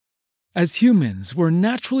As humans, we're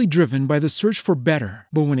naturally driven by the search for better.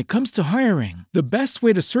 But when it comes to hiring, the best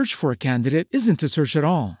way to search for a candidate isn't to search at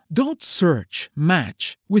all. Don't search,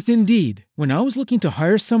 match with Indeed. When I was looking to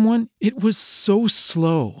hire someone, it was so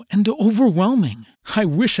slow and overwhelming. I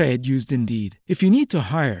wish I had used Indeed. If you need to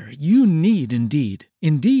hire, you need Indeed.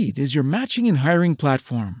 Indeed is your matching and hiring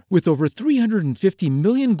platform with over 350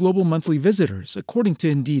 million global monthly visitors, according to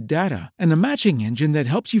Indeed data, and a matching engine that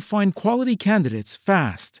helps you find quality candidates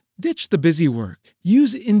fast. Ditch the busy work.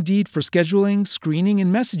 Use Indeed for scheduling, screening,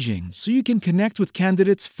 and messaging so you can connect with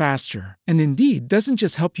candidates faster. And Indeed doesn't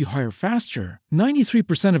just help you hire faster.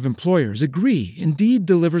 93% of employers agree Indeed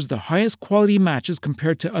delivers the highest quality matches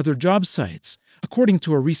compared to other job sites, according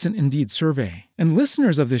to a recent Indeed survey. And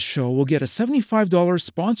listeners of this show will get a $75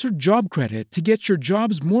 sponsored job credit to get your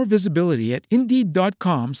jobs more visibility at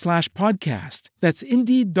Indeed.com/podcast. That's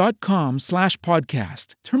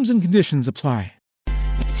Indeed.com/podcast. Terms and conditions apply.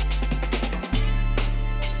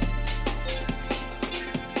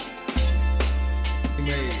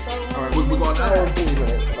 Alright, we got an hour and 40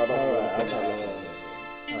 minutes.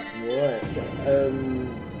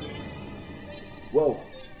 Well,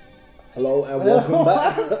 hello and welcome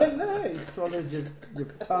back. No, you swallowed your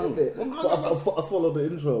tongue. I swallowed the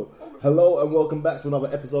intro. Hello and welcome back to another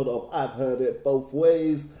episode of I've Heard It Both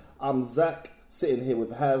Ways. I'm Zach, sitting here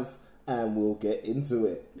with Hav, and we'll get into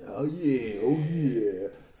it. Oh yeah.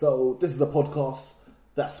 So this is a podcast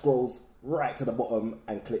that scrolls right to the bottom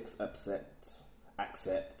and clicks accept. How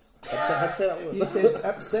to say that word? You said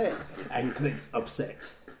upset and clicks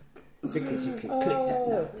upset. Because you can click that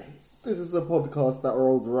nowadays. This is a podcast that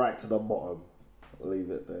rolls right to the bottom.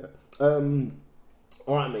 Leave it there.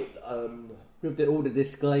 Alright, mate. With all the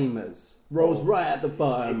disclaimers. Rolls right at the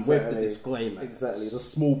bottom with the disclaimers. Exactly. The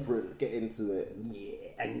small print. Get into it.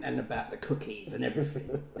 Yeah, and about the cookies and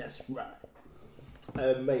everything. That's right.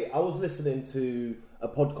 Mate, I was listening to a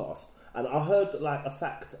podcast and I heard like a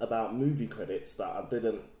fact about movie credits that I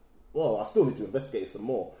didn't. Well, I still need to investigate some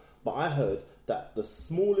more. But I heard that the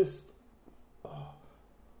smallest,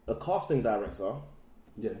 a casting director.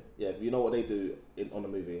 Yeah. You know what they do on a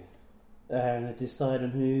movie. And they decide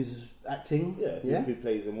on who's acting. Yeah. Who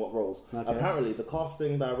plays in what roles. Okay. Apparently, the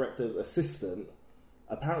casting director's assistant.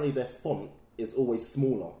 Apparently, their font is always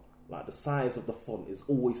smaller. Like the size of the font is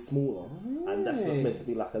always smaller, and that's just meant to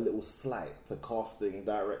be like a little slight to casting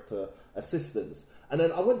director assistants. And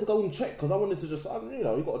then I went to go and check because I wanted to just,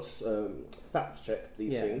 you got to fact check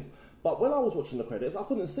these things. But when I was watching the credits, I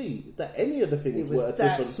couldn't see that any of the things were a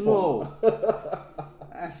different small. font.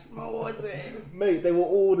 That's small, was it? Mate, they were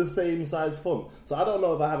all the same size font. So I don't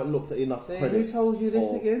know if I haven't looked at enough credits. Who told you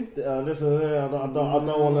this again? I don't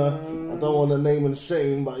want to name and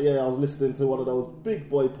shame, but yeah, I was listening to one of those big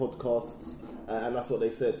boy podcasts, and that's what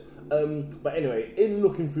they said. But anyway, in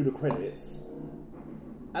looking through the credits,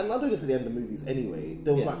 and I do this at the end of movies anyway,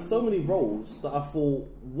 there was like so many roles that I thought,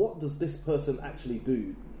 what does this person actually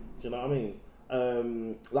do? Do you know what I mean?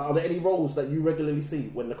 Like, are there any roles that you regularly see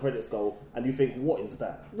when the credits go and you think, what is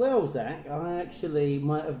that? Well, Zach, I actually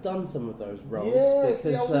might have done some of those roles. Yeah, because,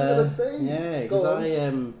 I was going to say. Yeah,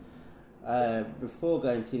 because before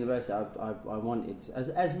going to university, I wanted,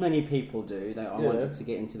 as many people do, I wanted to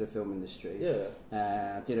get into the film industry. Yeah.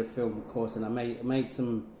 I did a film course and I made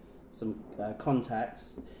some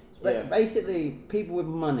contacts. But basically, people with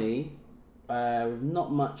money,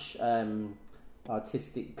 not much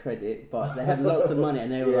artistic credit, but they had lots of money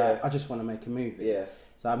and they were like, I just want to make a movie. Yeah.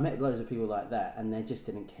 So I met loads of people like that and they just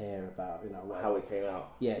didn't care about, how it came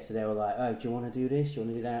out. Yeah, so they were like, oh, do you want to do this? Do you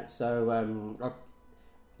want to do that? So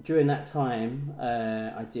during that time,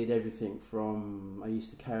 I did everything from, I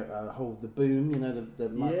used to hold the boom, the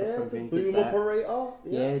microphone thing. The boom operator.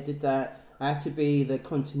 Yeah, did that. I had to be the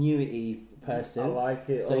continuity person. I like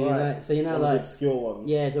it. So right. One like the obscure ones.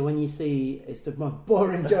 Yeah, so when you see, it's the most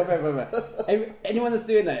boring job ever. Anyone that's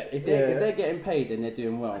doing that, if they're getting paid, then they're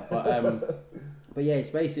doing well. But yeah, it's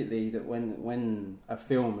basically that when a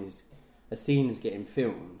scene is getting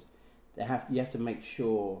filmed, you have to make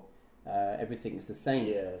sure everything's the same.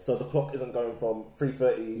 Yeah, so the clock isn't going from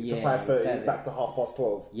 3:30 to 5:30 back to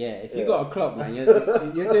 12:30. Yeah, if you got a clock, man, you're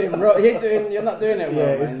doing you're not doing it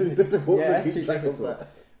well. Yeah, it's too difficult to keep too track difficult. of that.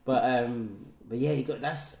 But yeah, you got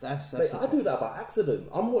that's. Mate, I do that by accident.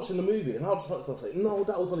 I'm watching the movie and I'll just say, no,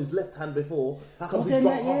 that was on his left hand before. How comes he's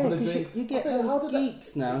drunk half of the drink? You get those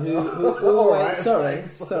geeks now who always. Sorry.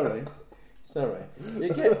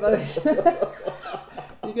 You get those.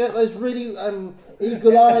 You get those really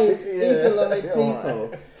eagle-eyed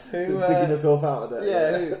people who digging yourself out of that.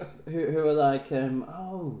 Yeah, who are like,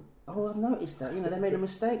 oh, oh, I've noticed that. They made a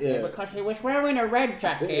mistake there because he was wearing a red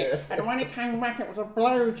jacket, and when he came back, it was a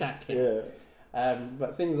blue jacket.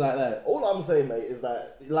 But things like that. All I'm saying, mate, is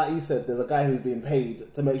that, like you said, there's a guy who's being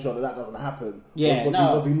paid to make sure that doesn't happen. Yeah,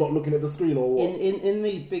 was he not looking at the screen or what? In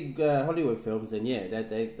these big Hollywood films, then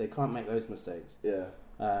they can't make those mistakes. Yeah.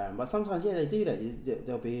 But sometimes, they do that.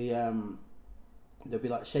 There'll be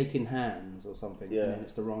like shaking hands or something, and then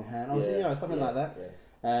it's the wrong hand. Something like that.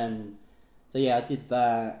 Yeah. I did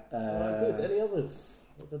that. Good. Any others?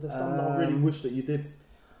 There's some that I really wish that you did.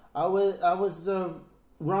 I was a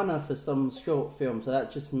runner for some short film, so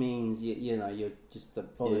that just means you're just a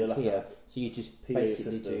volunteer. So you just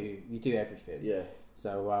basically do everything. Yeah.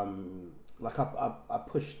 So I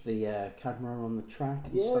pushed the camera on the track.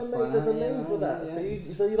 And yeah, stuff mate. like There's that. a name for that.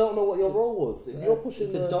 Yeah. So you don't know what your role was. If you're pushing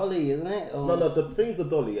it's a dolly, isn't it? Or... No, the thing's a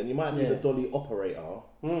dolly, and you might be the dolly operator.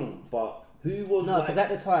 But who was? No, because at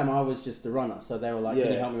the time I was just the runner, so they were like,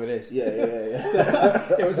 "Can you help me with this?" Yeah.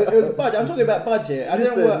 it was a budget. I'm talking about budget. I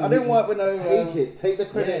didn't work with no. Take the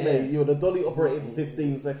credit, mate. You were the dolly operator for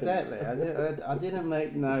 15 seconds. Exactly. I didn't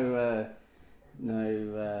make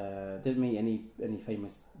didn't meet any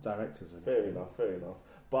famous directors. Fair enough.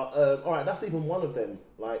 But all right, that's even one of them.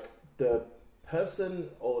 Like the person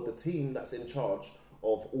or the team that's in charge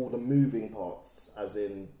of all the moving parts, as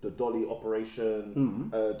in the dolly operation,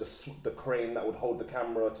 the crane that would hold the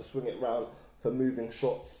camera to swing it round for moving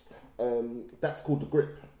shots. That's called the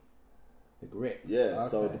grip. The grip. Yeah. Okay.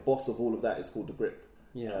 So the boss of all of that is called the grip.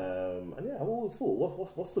 Yeah. I've always thought,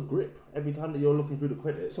 what's the grip? Every time that you're looking through the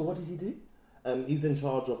credits. So what does he do? He's in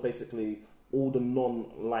charge of basically all the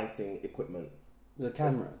non-lighting equipment. The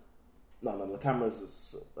camera. No, the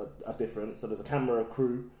cameras are different. So there's a camera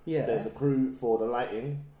crew. Yeah. There's a crew for the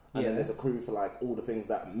lighting, and then there's a crew for like all the things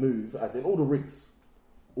that move, as in all the rigs,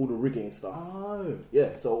 all the rigging stuff. Oh.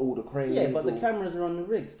 Yeah. So all the cranes. Yeah, but the cameras are on the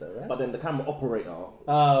rigs, though, right? But then the camera operator.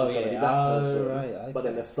 Oh is yeah. Be that person, right. Okay. But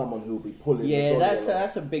then there's someone who'll be pulling. Yeah, the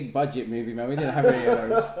that's a big budget movie, man. We didn't have any of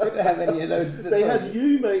those. We didn't have any of those. They had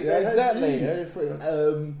you, mate. Yeah, exactly.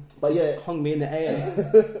 But yeah, hung me in the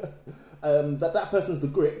air. That person's the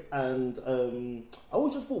grip, and I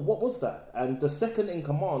always just thought, what was that? And the second in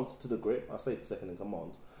command to the grip, I say second in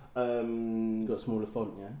command. Got a smaller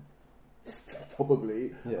font, yeah.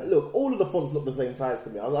 Probably. Yeah. Look, all of the fonts look the same size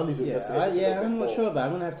to me. I need to investigate. I'm not sure about it.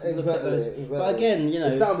 I'm gonna have to look at those. Exactly. But again,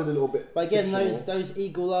 it sounded a little bit. But again, fictional. those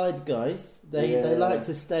eagle-eyed guys, they like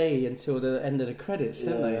to stay until the end of the credits,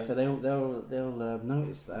 don't they? So they'll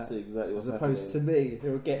notice that. See exactly what's as opposed happening. to me,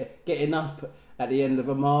 who are getting up at the end of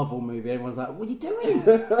a Marvel movie. Everyone's like, "What are you doing?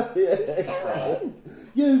 Exactly.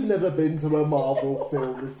 You've never been to a Marvel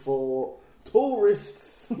film before.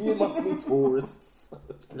 Tourists, you must be tourists."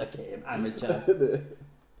 Look at him, amateur.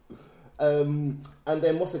 And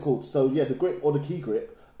then what's it called? So yeah, the grip or the key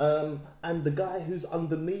grip. And the guy who's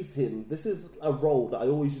underneath him. This is a role that I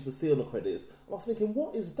always used to see on the credits. I was thinking,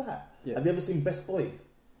 what is that? Yeah. Have you ever seen Best Boy?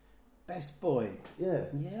 Best Boy. Yeah.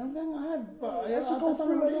 Yeah, I have. But I should go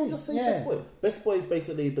through it and just say Best Boy. Best Boy is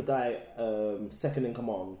basically the guy second in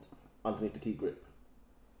command underneath the key grip,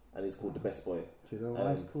 and he's called the Best Boy. Do you know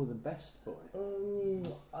why it's called the Best Boy?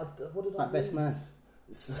 What did I like Best Man.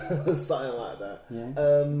 Something like that. Yeah.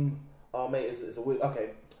 Oh mate, it's a weird.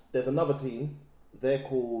 Okay, there's another team. They're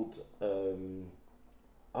called the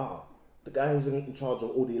guy who's in charge of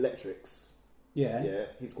all the electrics. Yeah. Yeah,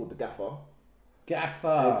 he's called the gaffer.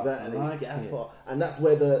 Gaffer. Exactly, I like gaffer. And that's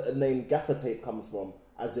where the name gaffer tape comes from,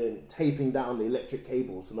 as in taping down the electric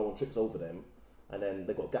cables so no one trips over them. And then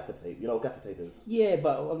they got gaffer tape. You know what gaffer tape is? Yeah,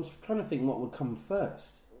 but I'm trying to think what would come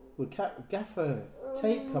first. Would gaffer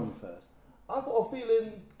tape come first? I've got a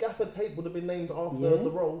feeling gaffer tape would have been named after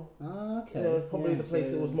the role. Oh, okay. Yeah, probably the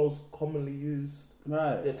place it was most commonly used.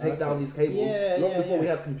 Right. Yeah, take down these cables. Long before we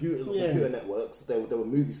had computers or computer networks, there were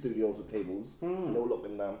movie studios with cables, and they would lock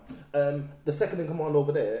them down. The second in command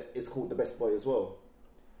over there is called the Best Boy as well.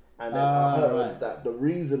 And then I heard that the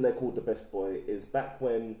reason they're called the Best Boy is back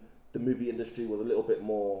when the movie industry was a little bit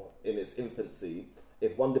more in its infancy.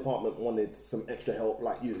 If one department wanted some extra help,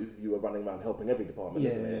 like you were running around helping every department,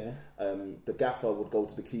 isn't it? The gaffer would go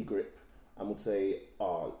to the key grip and would say,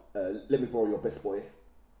 let me borrow your Best Boy.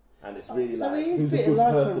 And it's really so like, he's who's a a bit good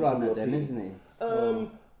like person a runner from your then, team. isn't he?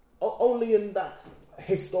 Only in that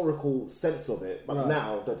historical sense of it, but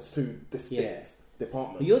now that's two distinct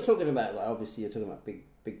departments. But you're talking about, like, obviously you're talking about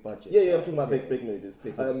big budgets. Yeah, I'm talking about big movies.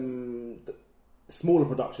 Smaller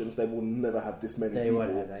productions, they will never have this many people. They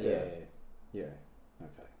won't have that, yeah.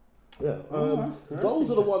 Okay. Yeah, those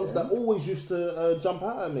are the ones that always used to jump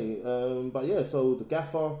out at me. But yeah, so the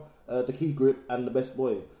gaffer, the key grip, and the Best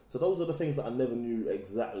Boy. So those are the things that I never knew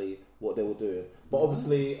exactly what they were doing. But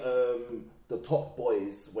obviously, the top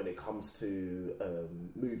boys when it comes to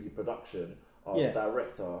movie production are the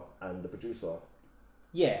director and the producer.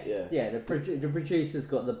 Yeah. The producer's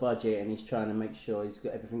got the budget and he's trying to make sure he's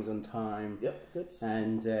got everything's on time. Yep, good.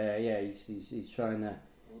 And he's trying to,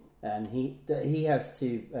 and he has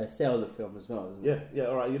to sell the film as well. Yeah.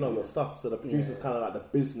 All right, you know your stuff. So the producer's kind of like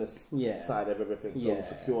the business side of everything. So we'll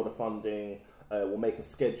secure the funding. We'll make a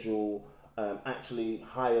schedule. Actually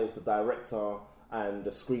hires the director and the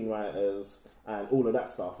screenwriters and all of that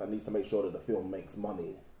stuff, and needs to make sure that the film makes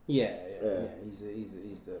money. Yeah. He's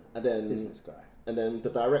the business guy. And then the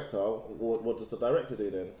director, what does the director do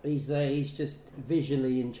then? He's just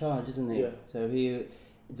visually in charge, isn't he? Yeah. So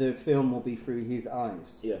the film will be through his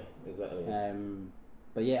eyes. Yeah, exactly.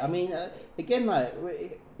 But yeah, I mean, again, like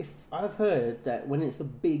if I've heard that when it's a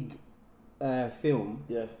big film,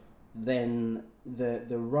 then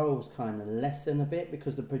the roles kind of lessen a bit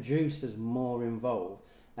because the producer's more involved.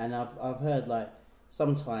 And I've heard like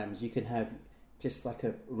sometimes you can have just like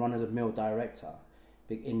a run-of-the-mill director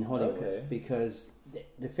in Hollywood because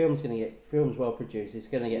the film's well produced. It's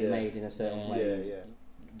going to get made in a certain way.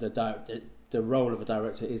 The role of a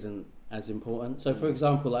director isn't as important. So, for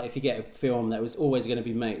example, like if you get a film that was always going to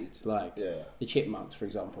be made, like The Chipmunks, for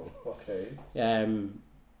example.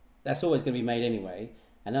 That's always going to be made anyway.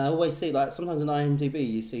 And I always see, like, sometimes on IMDb,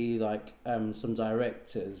 you see, like, some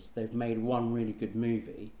directors, they've made one really good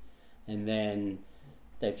movie, and then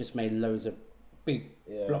they've just made loads of big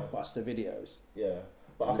blockbuster videos. Yeah.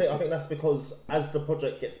 But I think that's because as the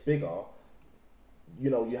project gets bigger, you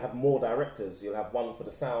know, you have more directors. You'll have one for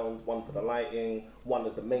the sound, one for the lighting, one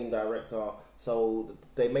as the main director. So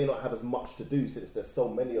they may not have as much to do since there's so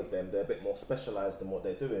many of them. They're a bit more specialised in what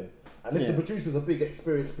they're doing. And if the producer's a big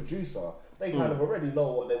experienced producer, they kind of already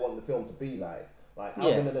know what they want the film to be like. Like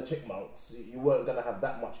Alvin and the Chipmunks, you weren't going to have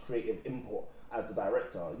that much creative input as the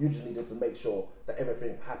director. You just needed to make sure that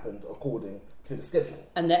everything happened according to the schedule.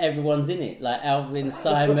 And that everyone's in it, like Alvin,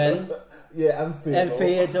 Simon... and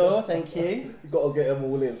Theodore, thank you. You got to get them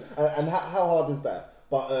all in. And how hard is that?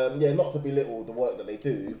 But not to belittle the work that they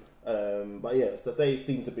do. But so they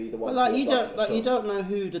seem to be the ones. But you don't know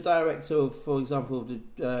who the director of, for example,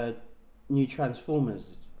 the new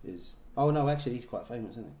Transformers is. Oh no, actually, he's quite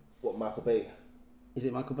famous, isn't he? What, Michael Bay? Is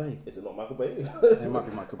it Michael Bay? Is it not Michael Bay? It might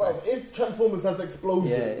be Michael Bay. But if Transformers has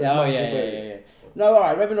explosions, yeah. No,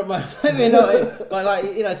 alright, maybe not. But like,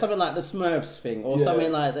 you know, something like the Smurfs thing, or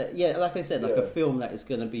something like that. Yeah, like I said, like a film that is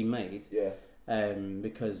going to be made. Yeah.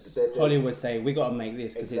 Because Hollywood say we got to make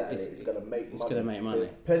this because it's going to make money. It's going to make money.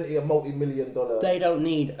 There's plenty of multi-million-dollar. They don't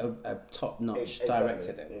need a top-notch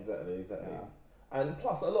director. Then. Exactly. And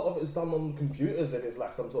plus, a lot of it is done on computers if it's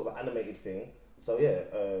like some sort of animated thing. So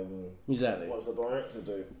exactly. What does the director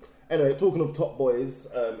do? Anyway, talking of top boys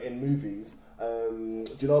in movies, do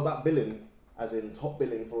you know about billing? As in top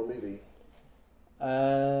billing for a movie?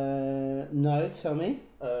 No, tell me.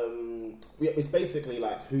 It's basically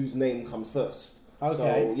like whose name comes first. Okay.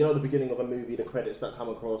 So, you know, the beginning of a movie, the credits that come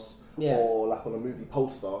across, or like on a movie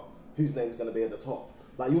poster, whose name's going to be at the top.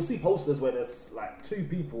 Like you'll see posters where there's like two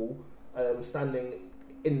people standing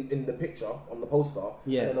in the picture on the poster,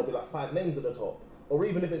 and then there'll be like 5 names at the top. Or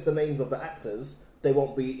even if it's the names of the actors, they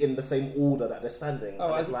won't be in the same order that they're standing.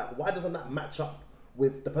 And it's like, why doesn't that match up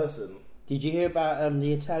with the person? Did you hear about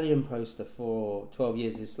the Italian poster for 12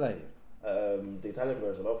 Years a Slave? The Italian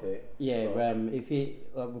version, okay. Yeah, if you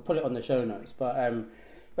we'll put it on the show notes, but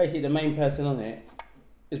basically the main person on it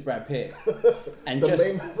is Brad Pitt, and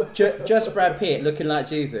just Brad Pitt looking like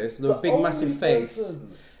Jesus, with a big massive face,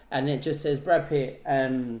 and it just says Brad Pitt,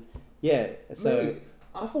 So really?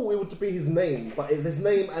 I thought it would be his name, but it's his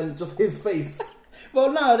name and just his face.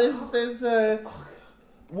 Well, no, there's.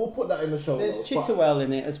 We'll put that in the show notes. There's Chitterwell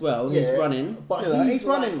in it as well. He's running, but he's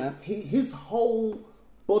running, man. His whole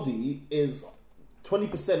body is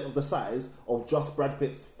 20% of the size of just Brad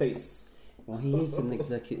Pitt's face. Well, he is an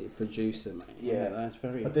executive producer, man. Yeah, that's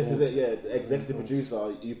very. But this is it. Yeah, the executive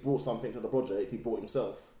producer. You brought something to the project. He brought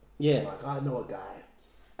himself. Yeah, it's like I know a guy.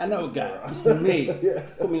 It's me.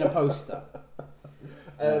 Put me in a poster.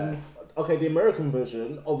 Okay, the American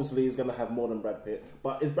version obviously is going to have more than Brad Pitt,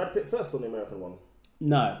 but is Brad Pitt first on the American one?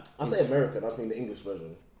 No, I say American. I just mean the English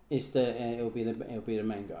version. It's it'll be the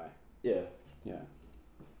main guy. Yeah.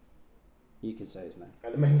 You can say his name.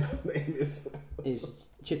 And the main guy's name is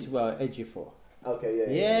Chitterwell Ejiofor.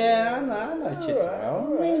 Okay, yeah. I know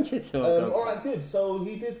Chitterwell. Right. Chitterwell. All right, good. So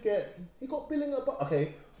he got billing up.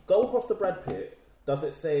 Okay, go across to Brad Pitt. Does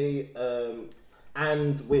it say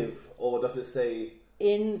and with, or does it say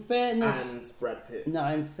in fairness and Brad Pitt? No,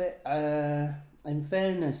 in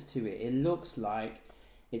fairness to it, it looks like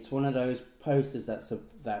it's one of those posters that's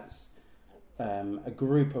a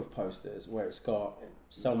group of posters where it's got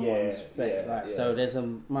someone's face. So there's a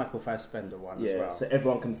Michael Fassbender one as well. So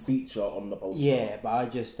everyone can feature on the poster. Yeah, but I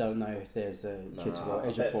just don't know if there's a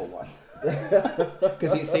Chittagong Ejiofor one.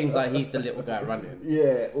 Because it seems like he's the little guy running.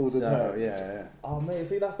 Yeah, all the time. Yeah. Oh, mate,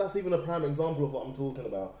 see, that's even a prime example of what I'm talking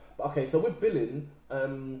about. But okay, so with billing,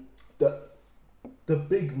 the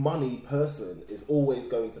big money person is always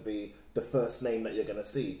going to be the first name that you're going to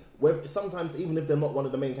see. Sometimes even if they're not one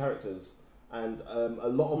of the main characters. And a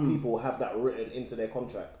lot of people have that written into their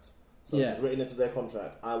contract. So it's written into their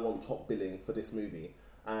contract, I want top billing for this movie.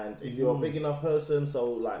 And if you're a big enough person,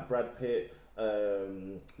 so like Brad Pitt,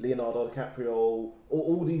 Leonardo DiCaprio,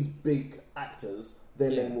 all these big actors, their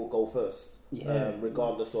name will go first.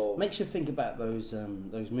 Regardless of... Makes you think about those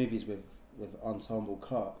movies with ensemble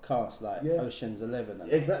cast, like Ocean's 11.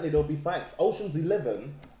 Exactly, there'll be fights. Ocean's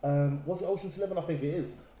 11, was it Ocean's 11? I think it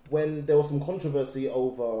is. When there was some controversy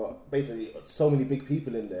over basically so many big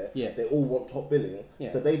people in there, they all want top billing.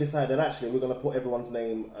 So they decided actually we're going to put everyone's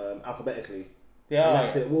name alphabetically. Yeah, and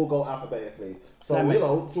that's it. We'll go alphabetically. So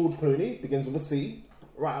George Clooney begins with a C.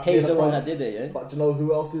 Right. He's the one that did it, yeah. But do you know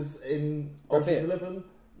who else is in Ocean's 11?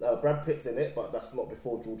 Brad Pitt's in it, but that's not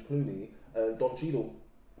before George Clooney. Don Cheadle.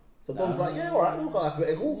 So Don's like, yeah, all right, we'll go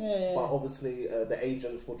alphabetical. Yeah. But obviously, the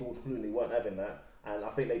agents for George Clooney weren't having that, and I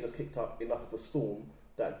think they just kicked up enough of a storm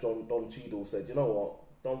that Don Cheadle said, you know what,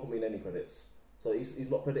 don't put me in any credits. So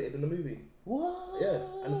he's not credited in the movie. What? Yeah,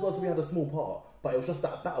 and it's supposed to be had a small part, but it was just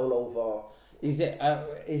that battle over... Is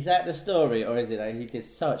that the story, or is it that he did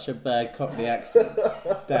such a bad Cockney accent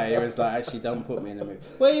that he was like, actually, don't put me in the movie?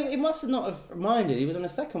 Well, he must have not have minded. He was on the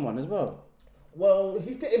second one as well. Well,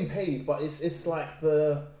 he's getting paid, but it's like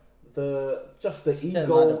the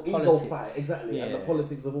ego fight, exactly, and the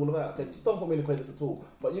politics of all of that. Okay, just don't put me in the credits at all.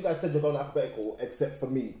 But you guys said you're going alphabetical, except for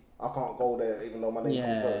me. I can't go there, even though my name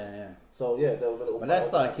comes first. Yeah. So there was a little. But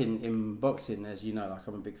that's like in boxing, as you know. Like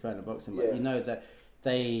I'm a big fan of boxing, but you know that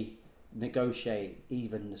they negotiate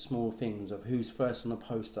even the small things of who's first on the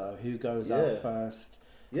poster, who goes out first.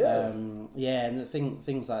 And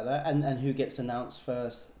things like that, and who gets announced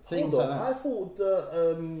first. Things like that. I thought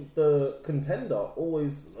the contender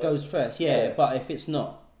always goes first. But if it's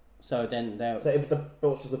not, so then they'll... So if the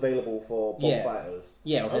belt's just available for both fighters,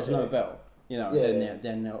 if there's no belt,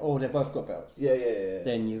 then they both got belts.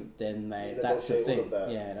 Then that's the thing.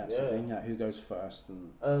 That's the thing. Like, who goes first?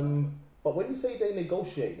 And... but when you say they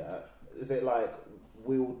negotiate that, is it like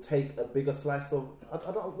we'll take a bigger slice of? I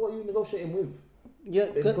don't. What are you negotiating with? Yeah,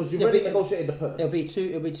 because you've already negotiated the purse.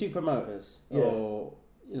 It'll be two promoters, or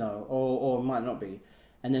it might not be,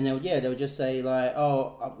 and then they'll just say like,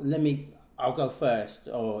 I'll go first,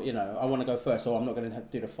 or I want to go first, or I'm not going to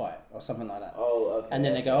do the fight, or something like that. Oh, okay. And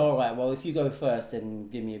then they go, all right, well, if you go first, then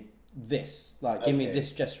give me this, give me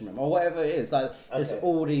this dressing room, or whatever it is. Like, there's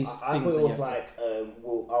all these. I thought it was like,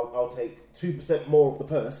 I'll take 2% more of the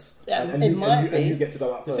purse, and you get to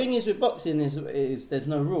go out first. The thing is with boxing is there's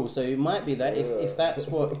no rules, so it might be that if that's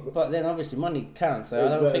what, but then obviously money counts. So I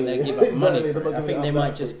don't think they give up money. For it. I think they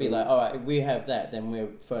might just be like, all right, if we have that, then we're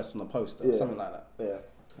first on the poster, or something like that. Yeah.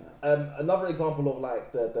 Another example of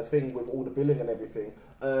like the thing with all the billing and everything,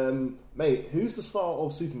 mate. Who's the star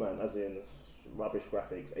of Superman? As in rubbish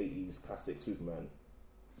graphics, 80s classic Superman.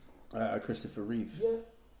 Christopher Reeve. Yeah,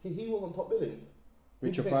 he was on top billing.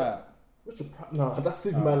 Richard Pryor. No, that's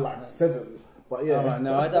Superman 7. But yeah. Oh,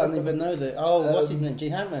 no, I don't even know that. Oh, what's his name?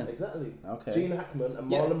 Gene Hackman. Exactly. Okay. Gene Hackman and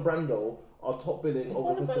Marlon Brando are top billing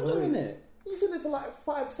over Christopher Reeve. He's in it for like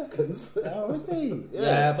 5 seconds. Oh, is he?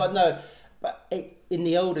 Yeah, but no. But in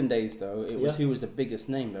the olden days, though, it was who was the biggest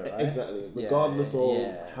name, though, right? Exactly. Regardless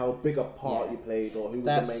of how big a part you played or who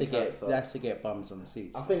was the main character. That's to get bums on the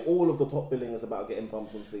seats. I think all of the top billing is about getting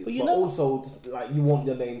bums on seats. But also, just, like, you want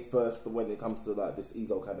your name first when it comes to like this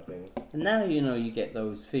ego kind of thing. And now, you get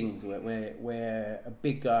those things where a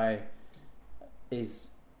big guy is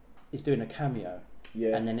doing a cameo.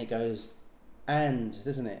 Yeah. And then it goes...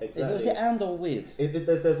 doesn't it? Exactly. Is it and or with?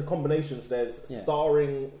 There's a combination. There's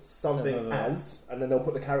starring something as, and then they'll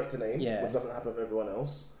put the character name, which doesn't happen for everyone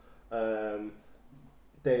else. You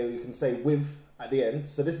can say with at the end.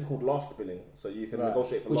 So this is called last billing. So you can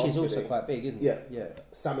negotiate for last billing. Which is also quite big, isn't it? Yeah.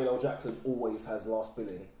 Samuel L. Jackson always has last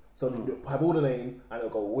billing. So you have all the names, and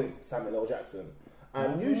it'll go with Samuel L. Jackson.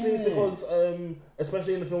 And usually it's because,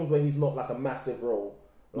 especially in the films where he's not like a massive role,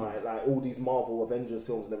 like all these Marvel Avengers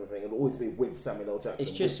films and everything, it'll always be with Samuel L. Jackson.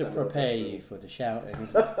 It's just to prepare you for the shouting,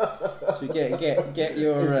 isn't it? So get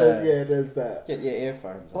your there's that. Get your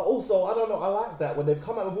earphones. But also, I don't know. I like that when they've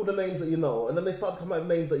come out with all the names that you know, and then they start to come out with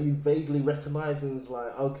names that you vaguely recognise, and it's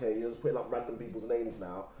like, okay, you're just putting up random people's names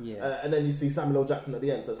now. Yeah. And then you see Samuel L. Jackson at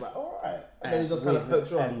the end, so it's like, all right. And then he just kind of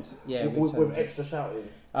perks you on. With extra shouting.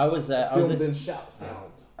 I was filmed in shout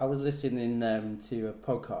sound. I was listening to a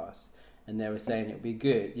podcast, and they were saying it would be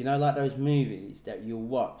good. You know, like those movies that you'll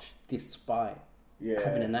watch despite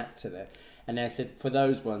having an actor there. And they said for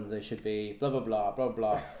those ones there should be blah blah blah blah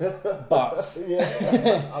blah. But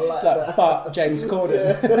I like that. But James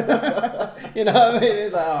Corden. You know what I mean?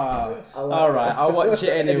 It's like, all right, I'll watch it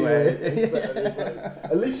anyway. Exactly.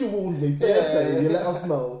 At least you warned me. Fair play. You let us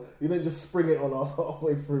know. You didn't just spring it on us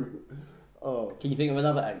halfway through. Oh. Can you think of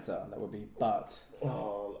another actor that would be but?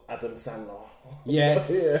 Oh, Adam Sandler.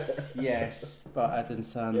 Yes, yes, but Adam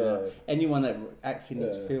Sandler. Yeah. Anyone that acts in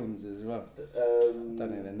his films as well. Don't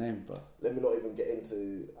know their name, but let me not even get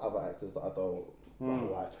into other actors that I don't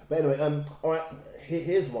like. But anyway, all right.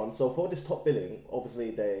 Here's one. So for this top billing,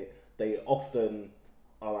 obviously they often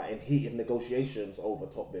are like in heated negotiations over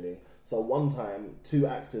top billing. So one time, 2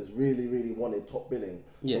 actors really wanted top billing.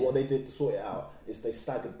 Yeah. So what they did to sort it out is they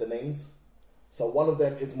staggered the names. So one of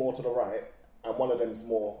them is more to the right, and one of them is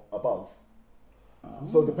more above. Oh.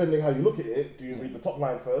 So depending how you look at it, do you read the top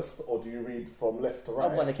line first, or do you read from left to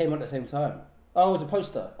right? Oh, well, they came on at the same time. Oh, it was a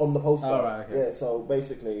poster? On the poster. Oh, right, okay. Yeah, so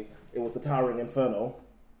basically, it was the Towering Inferno,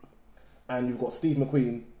 and you've got Steve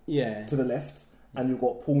McQueen to the left, and you've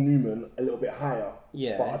got Paul Newman a little bit higher,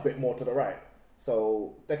 but a bit more to the right.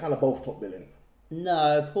 So they're kind of both top billing.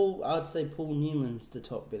 No, I'd say Paul Newman's the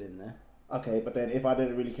top billing there. Okay, but then if I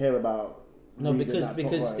didn't really care about... No, because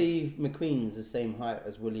Steve McQueen's the same height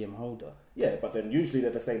as William Holder. Yeah, but then usually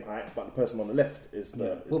they're the same height, but the person on the left is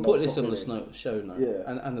the... We'll put this on the show notes. Yeah.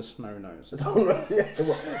 And the snow notes.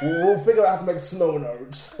 We'll figure out how to make snow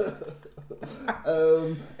notes.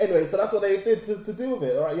 Anyway, so that's what they did to deal with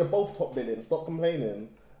it. All right, you're both top billing. Stop complaining.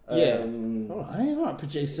 All right,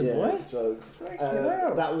 producer boy. Jokes.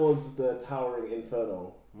 That was the Towering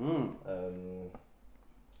Inferno.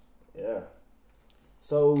 Yeah.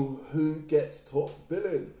 So who gets top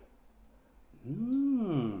billing?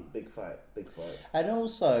 Big fight. And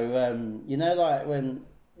also, you know, like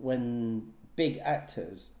when big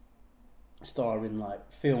actors star in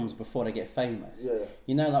like films before they get famous. Yeah.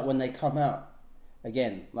 You know, like when they come out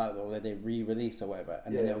again, like or they re-release or whatever,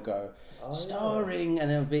 and then they'll go starring,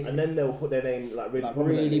 and it'll be, and then they'll put their name like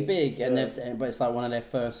really big, and but it's like one of their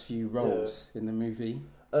first few roles in the movie.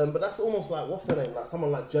 But that's almost like, what's her name? Like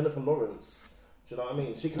someone like Jennifer Lawrence. Do you know what I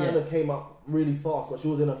mean? She kind of came up really fast, but she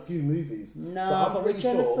was in a few movies. No, so but with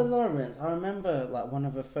Jennifer Lawrence, I remember like one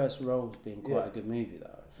of her first roles being quite a good movie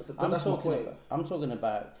though. But I'm talking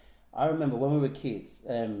about. I remember when we were kids,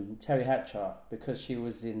 Terry Hatcher, because she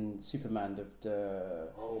was in Superman, the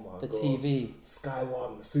TV. Sky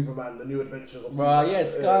One, Superman, The New Adventures of Superman. Right, yeah,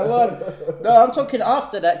 Sky One. No, I'm talking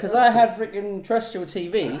after that, because I had freaking terrestrial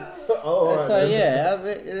TV. Right, so,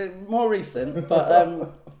 yeah, more recent.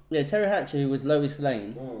 But, yeah, Terry Hatcher, who was Lois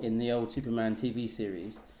Lane in the old Superman TV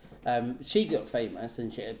series, she got famous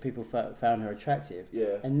and people found her attractive.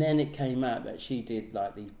 Yeah. And then it came out that she did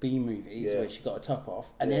like these B movies where she got a top off,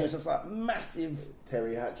 and then it was just like massive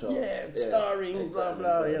Terry Hatcher. Starring blah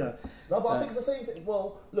blah. You know. No, but I think it's the same thing.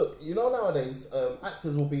 Well, look, you know nowadays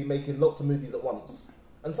actors will be making lots of movies at once,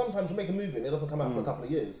 and sometimes you make a movie and it doesn't come out for a couple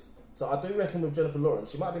of years. So I do reckon with Jennifer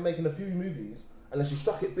Lawrence, she might be making a few movies, and then she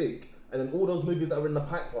struck it big, and then all those movies that were in the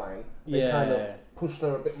pipeline, they kind of pushed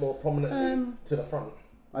her a bit more prominently to the front.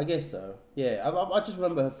 I guess so. Yeah, I just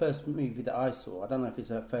remember her first movie that I saw. I don't know if it's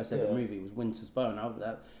her first ever movie. It was Winter's Bone.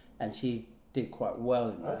 And she did quite well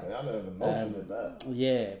in that. Okay, I never even mentioned that.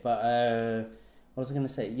 Yeah, but what was I going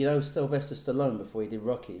to say? You know, Sylvester Stallone, before he did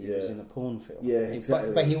Rocky, he was in a porn film. Yeah,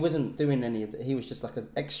 exactly. But he wasn't doing any of that. He was just like an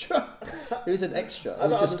extra. He was an extra. I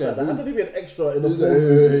don't understand that. How could he be an extra in a porn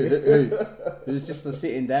movie? He was just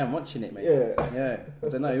sitting down watching it, mate. Yeah. I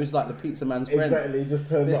don't know. He was like the pizza man's friend. Exactly. He just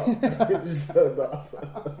turned up.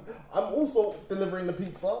 I'm also delivering the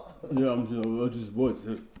pizza. Yeah, I just watched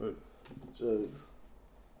it. Jokes.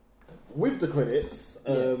 With the credits,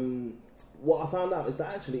 what I found out is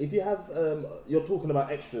that actually, if you have, you're talking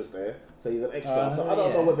about extras there, so he's an extra. So I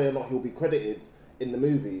don't know whether or not he'll be credited in the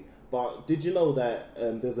movie. But did you know that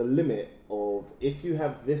there's a limit of, if you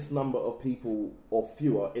have this number of people or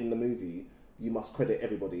fewer in the movie, you must credit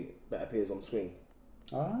everybody that appears on screen.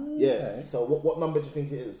 Okay. So what number do you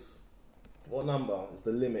think it is? What number is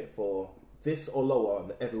the limit for this or lower,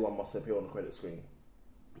 and everyone must appear on the credit screen?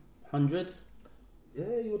 100?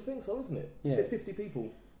 Yeah, you would think so, isn't it? Yeah. 50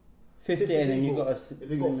 people. 50 and then you've got if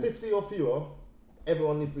you've got 50 or fewer,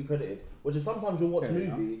 everyone needs to be credited. Which is sometimes you'll watch a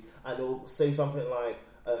movie and it'll say something like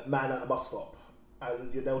 "man at the bus stop,"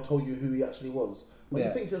 and they'll tell you who he actually was. But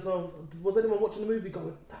you think to yourself, was anyone watching the movie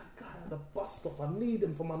going, "That guy at the bus stop, I need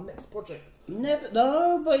him for my next project"? Never.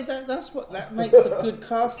 No, but that makes a good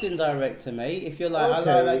casting director, mate. If you're like,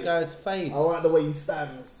 okay. I like that guy's face. I like the way he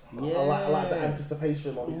stands. Yeah. I like the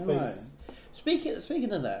anticipation on his face.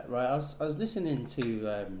 Speaking of that, right? I was listening to.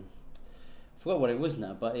 I forgot what it was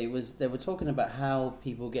now, but they were talking about how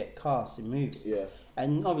people get cast in movies. Yeah.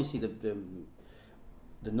 And obviously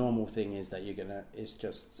the normal thing is that it's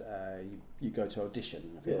just you go to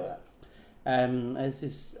audition and feel like that. There's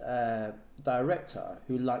this director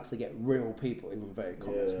who likes to get real people, in inverted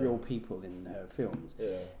commas, real people in her films.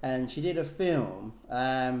 Yeah. And she did a film,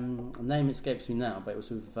 the name escapes me now, but it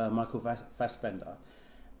was with Michael Fassbender.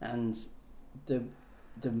 And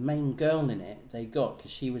the main girl in it, they got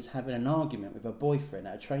because she was having an argument with her boyfriend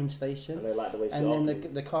at a train station. And they like the way she argues. And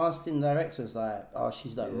then the casting director was like, "Oh,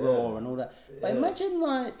 she's like raw and all that." But imagine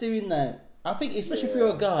like doing that. I think, especially if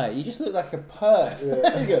you're a guy, you just look like a perv.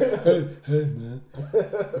 Yeah. You go, hey man,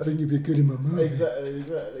 I think you'd be good in my movie. Exactly.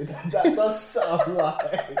 That does sound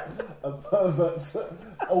like a pervert's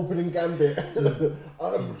opening gambit.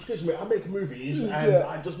 Excuse me, I make movies and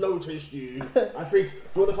I just noticed you. I think,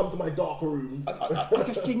 do you want to come to my dark room? I've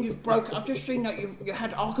just seen you've broken. I've just seen that you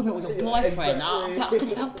had an argument with your boyfriend. I can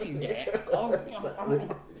help you there.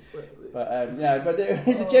 But but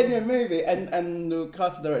it's a genuine movie, and the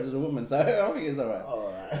casting director is a woman, so I think it's alright.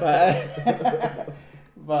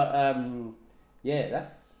 But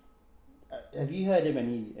that's. Have you heard of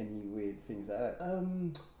any weird things like that?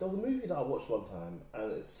 There was a movie that I watched one time,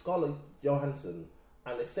 and it's Scarlett Johansson,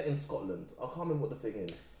 and it's set in Scotland. I can't remember what the thing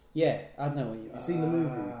is. Yeah, I know what you've seen the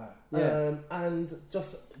movie. Yeah, and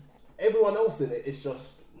just everyone else in it is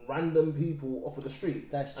just random people off of the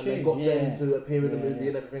street. That's true. And they got them to appear in the movie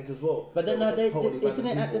and everything as well. But then, isn't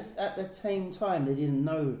it at the same time they didn't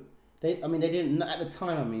know? They didn't at the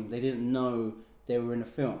time. They didn't know they were in a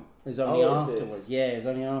film. It was only afterwards. It was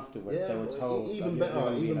only afterwards they were told. Even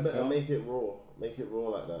better, make it raw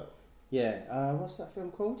like that. Yeah. What's that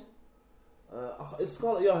film called? It's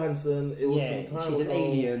Scarlett Johansson. It was some time ago. She's an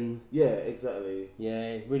alien. Yeah, exactly.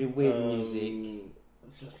 Yeah, really weird music.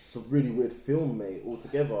 Just a really weird film, mate,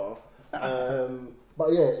 altogether. But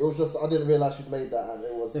yeah, it was just, I didn't realise she'd made that, and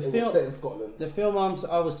it was set in Scotland. The film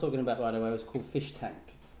I was talking about, by the way, was called Fish Tank.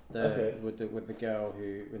 With the girl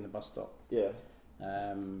who in the bus stop. Yeah.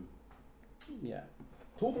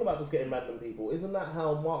 Talking about just getting random people, isn't that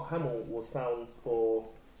how Mark Hamill was found for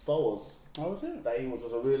Star Wars? Oh, was it? That he was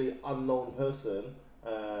just a really unknown person,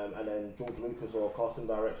 and then George Lucas or casting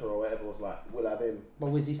director or whatever was like, "We'll have him."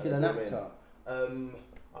 But was he still an actor?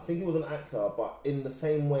 I think he was an actor, but in the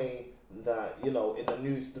same way that, in the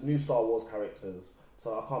new Star Wars characters,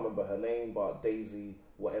 so I can't remember her name, but Daisy,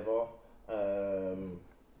 whatever, and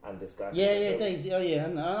this guy. Yeah, Daisy. Oh yeah,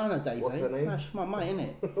 I know Daisy. What's her name? That's my mate,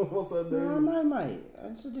 innit? What's her name? No, mate.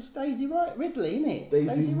 It's just Daisy Ridley, innit?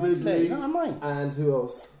 Daisy Ridley. No, mate. And who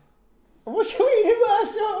else? What do you mean? Who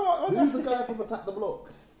else? Who's the guy from Attack the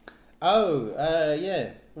Block? Oh,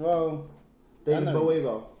 yeah. Well, David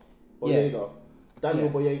Boyega. Yeah. Daniel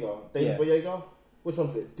Boyega. David Boyega? Which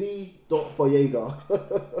one's it? D. Boyega.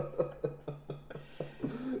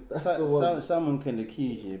 That's the one. Someone can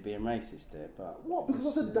accuse you of being racist there, but... What? Because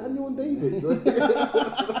I said Daniel and David.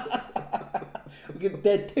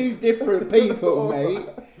 They're two different people, mate.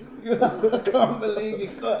 I can't believe you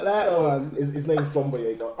got that one. His name's John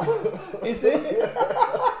Boyega. Is it?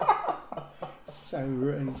 Yeah. So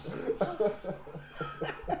racist.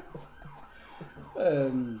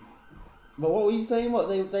 But what were you saying? What,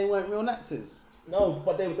 they weren't real actors? No,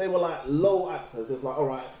 but they were like low actors. It's like, all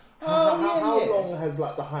right, how long has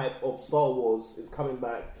like the hype of Star Wars is coming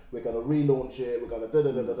back? We're gonna relaunch it. We're gonna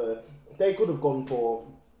da. They could have gone for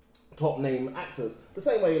top name actors. The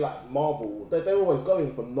same way like Marvel, they're always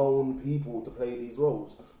going for known people to play these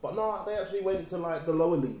roles. But no, they actually went to like the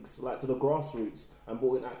lower leagues, like to the grassroots, and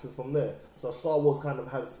brought in actors from there. So Star Wars kind of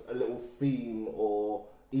has a little theme or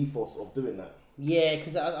ethos of doing that. Yeah,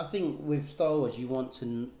 because I think with Star Wars, you want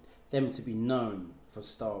them to be known for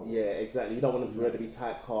Star Wars. Yeah, exactly. You don't want them to really be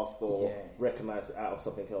typecast or recognised out of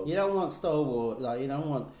something else. You don't want Star Wars, like you don't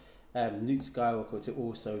want Luke Skywalker to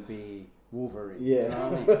also be Wolverine. Yeah. You know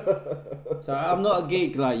what I mean? So I'm not a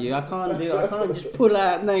geek like you. I can't just pull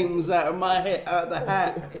out names out of my head, out of the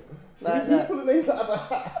hat. Like Who's pulling names out of the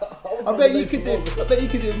hat? I bet you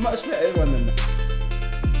could do much better one than that.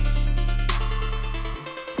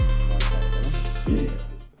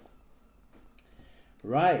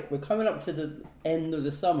 Right, we're coming up to the end of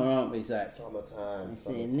the summer, aren't we, Zach? Summertime.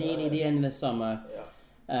 Nearly the end of the summer. Yeah.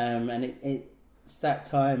 And it's that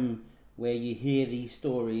time where you hear these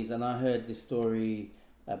stories, and I heard this story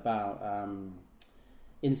about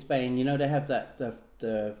in Spain. You know, they have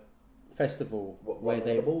the festival where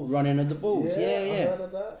they're running of the bulls. Yeah. I heard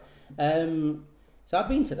of that. So I've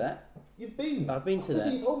been to that. You've been? I've been to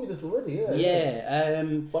that. You told me this already, yeah. Yeah.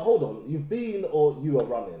 But hold on, you've been or you are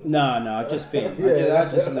running? No, I've just been.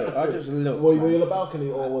 I just looked. Were you on the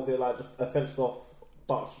balcony or was it like a fenced off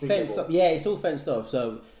but street level? Yeah, it's all fenced off.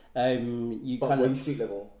 So were you street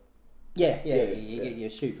level? Yeah. You get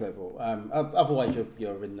your street level. Otherwise,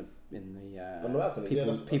 you're in the on the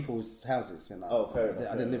balcony, people's houses. You know. Oh, fair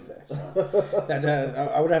enough. I didn't live there.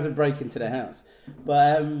 So I would have to break into their house,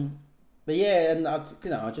 But yeah, and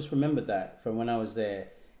I just remembered that from when I was there.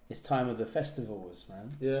 It's time of the festivals,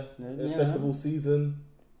 man. Yeah, festival season.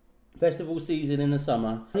 Festival season in the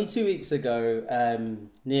summer. Only 2 weeks ago,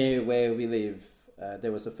 near where we live,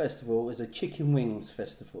 there was a festival. It was a chicken wings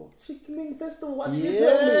festival. Chicken wing festival? Why didn't you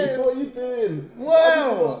tell me? What are you doing? Well, why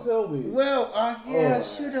did you not tell me? Well, I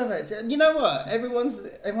should have. You know what?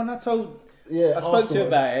 Everyone I told. Yeah, I spoke to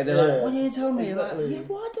about it. They're like, "Why didn't you tell me?" Exactly. Like,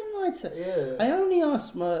 why didn't I tell? Yeah. I only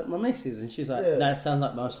asked my missus, and she's like, "No, that sounds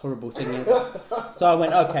like the most horrible thing ever." So I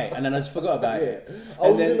went, "Okay," and then I just forgot about it.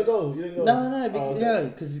 Oh, you didn't go? You didn't go? No,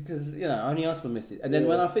 because I only asked my missus, and then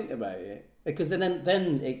when I think about it, because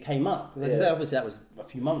then it came up. Because obviously that was a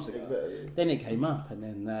few months ago. Exactly. Then it came up, and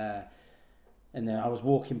then I was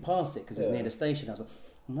walking past it because it was near the station. I was like,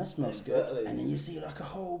 "That smells good," and then you see like a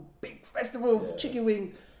whole big festival of chicken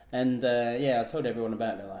wing. And I told everyone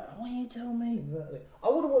about it. They're like, "Why didn't you tell me?" Exactly. I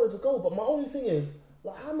would have wanted to go, but my only thing is,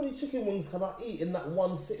 like, how many chicken wings can I eat in that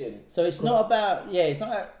one sitting? So it's not about it's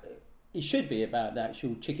not. It should be about the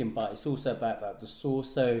actual chicken, but it's also about like the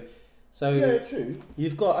sauce. So yeah, true.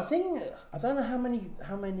 You've got. I don't know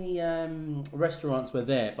how many restaurants were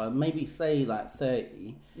there, but maybe say like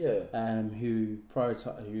 30. Yeah. Who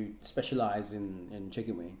specialize in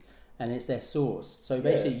chicken wing, and it's their sauce. So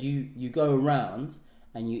basically, you go around.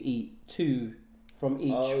 And you eat 2 from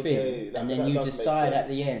each thing, and then you decide at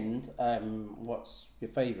the end what's your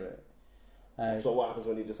favourite. So what happens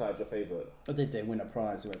when you decide your favourite? Or did they win a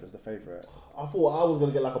prize? Whoever's the favourite? I thought I was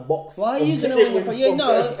gonna get like a box. Why are you gonna win a prize?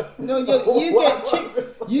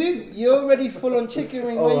 You're already full on chicken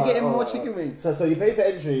wing. Why are you getting more chicken wings? So you pay for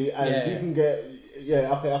entry, and you can get.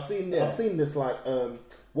 Yeah, okay. I've seen this like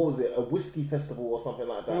what was it? A whiskey festival or something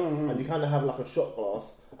like that. Mm-hmm. And you kind of have like a shot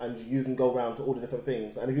glass, and you can go around to all the different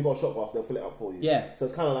things. And if you've got a shot glass, they'll fill it up for you. Yeah. So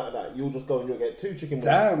it's kind of like that. You'll just go and you'll get 2 chicken wings.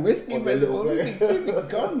 Damn, whiskey festival. You've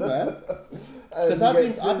gone, man. Because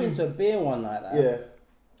I've been to a beer one like that. Yeah.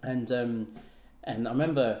 And I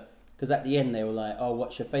remember because at the end they were like, "Oh,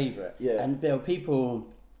 what's your favourite?" Yeah. And there were people.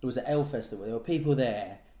 It was an ale festival. There were people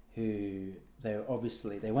there who. They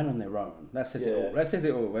went on their own. That says it all. That says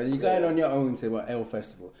it all. When you're going on your own to an ale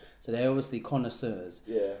festival, so they're obviously connoisseurs.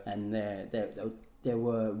 Yeah. And they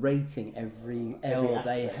were rating every ale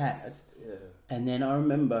they had. Yeah. And then I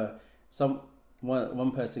remember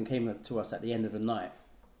one person came to us at the end of the night,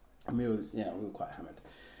 and we were quite hammered.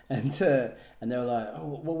 And they were like,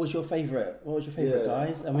 "Oh, what was your favourite? What was your favourite,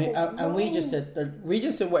 guys?" And we just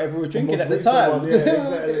said whatever we were drinking at the time. Yeah,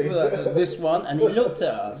 exactly. Like, this one, and he looked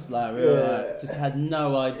at us like we were like, just had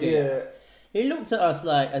no idea. Yeah. He looked at us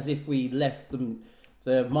like as if we left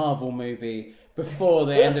the Marvel movie before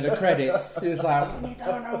the end of the credits. He was like, "You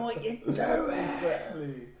don't know what you're doing."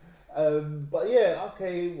 Exactly. But yeah,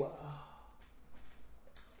 okay.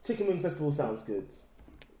 Chicken Wing Festival sounds good.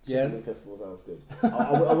 Chicken Wing Festival sounds good.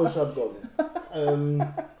 I wish I'd gone.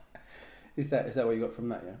 Is that what you got from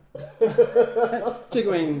that? Yeah.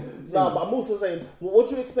 Chicken wing. No, but I'm also saying, what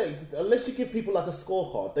do you expect? Unless you give people like a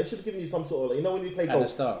scorecard, they should have given you some sort of, like, when you play golf, at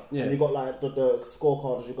the start, and you got like the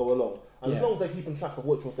scorecard as you go along, and as long as they're keeping track of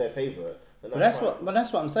which was their favourite, then that's fine. But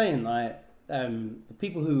that's what I'm saying. Like the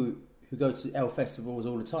people who go to ale festivals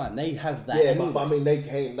all the time, they have that. Yeah, but I mean, they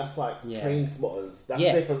came. That's like train spotters. That's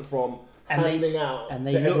different from. Handing out and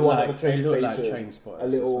to everyone at the train station like train spotters a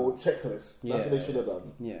little checklist. That's what they should have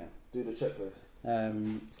done. Yeah. Do the checklist.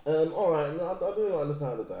 Alright, no, I do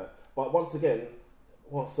understand that. But once again,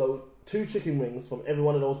 so 2 chicken wings from every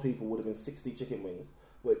one of those people would have been 60 chicken wings,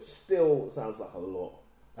 which still sounds like a lot.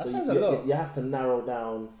 That sounds a lot. You have to narrow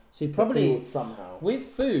down so you probably, food somehow. With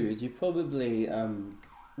food, you probably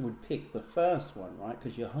would pick the first one, right?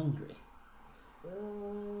 Because you're hungry.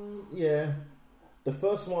 Yeah. The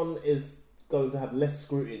first one is going to have less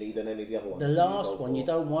scrutiny than any of the other ones. The last one, you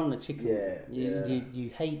don't want a chicken wing. Yeah. You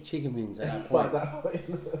hate chicken wings at that point.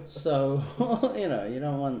 So, you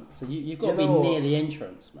don't want... So you've got to be near the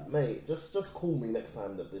entrance, man. Mate, just call me next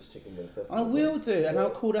time that this chicken wing festival... I will do, and I'll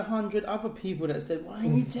call 100 other people that said, why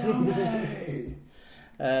didn't you tell me?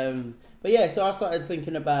 But yeah, so I started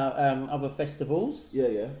thinking about other festivals.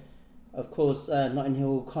 Yeah. Of course, Notting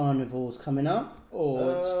Hill Carnival's coming up,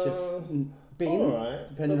 or it's just been, alright.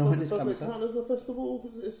 depending on when it's coming. Does it count as a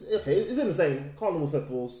festival? It's in the same carnivals,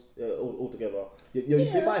 festivals all together.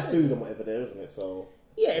 You buy food and whatever there, isn't it? So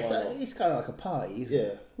yeah, it's kind of like a party. Isn't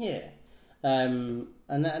it? Yeah. And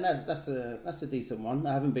that's a decent one.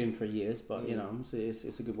 I haven't been for years, but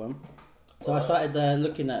it's a good one. So I started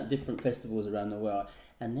looking at different festivals around the world.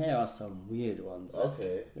 And there are some weird ones.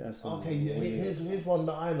 Okay. Here's one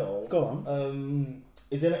that I know. Go on.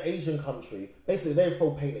 It's in an Asian country. Basically, they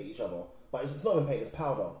throw paint at each other, but it's not even paint; it's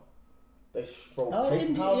powder. They throw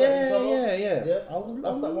paint powder at each other. Yeah.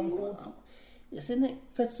 That's that one called. Isn't it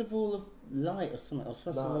Festival of Light or something else?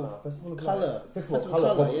 Festival of Colour. Festival of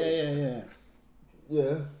Colour.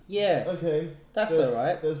 Yeah. Okay. That's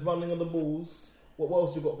alright. There's running on the bulls. What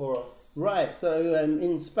else you got for us? Right, so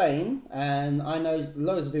in Spain, and I know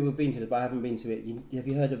loads of people have been to this, but I haven't been to it. Have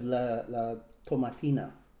you heard of La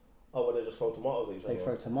Tomatina? Oh, where they just throw tomatoes at each other? They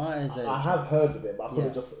throw tomatoes at each other. I have heard of it, but I could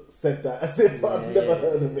have just said that as if I'd never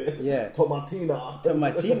heard of it. Yeah. Tomatina.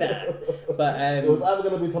 But it was either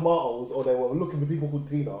going to be tomatoes or they were looking for people called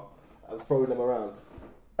Tina and throwing them around.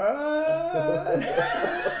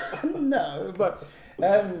 No, but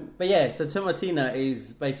yeah, so Tomatina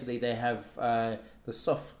is basically they have the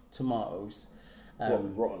soft tomatoes.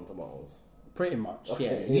 Rotten tomatoes. Pretty much,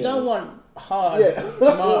 okay, yeah. You don't want hard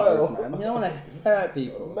tomatoes, man. You don't want to hurt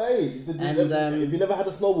people. Mate, have you never had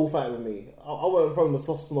a snowball fight with me? I weren't throwing the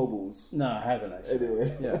soft snowballs. No, I haven't actually.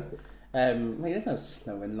 Anyway. Yeah. Mate, there's no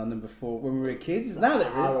snow in London before when we were kids. Now there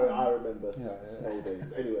is. I remember snow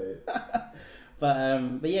days. Anyway.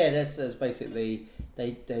 But yeah, that's basically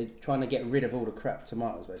they're trying to get rid of all the crap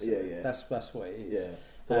tomatoes. Basically, yeah. That's what it is. Yeah.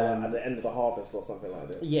 So at the end of the harvest or something like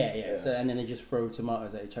this. Yeah. So and then they just throw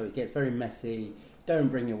tomatoes at each other. It gets very messy. Don't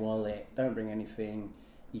bring your wallet. Don't bring anything.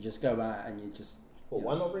 You just go out and you just. Well,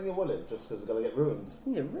 why not bring your wallet? Just because it's gonna get ruined.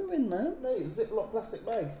 Yeah, ruined, man. Mate, Ziploc plastic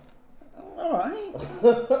bag. All right.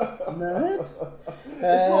 Nerd. It's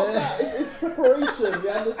not that. It's preparation. You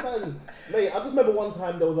understand? Mate, I just remember one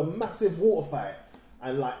time there was a massive water fight,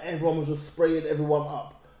 and like everyone was just spraying everyone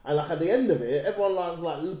up. And like at the end of it, everyone was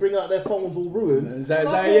like bringing out their phones all ruined. Is that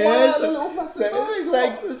little plastic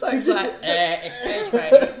bag. It's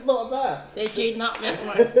not that. Did you not get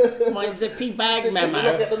my zippy bag memo? Did you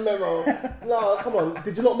not get the memo? No, come on.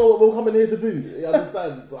 Did you not know what we were coming here to do? You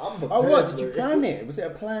understand? So I'm prepared. Oh, what? Did you plan it? Was it a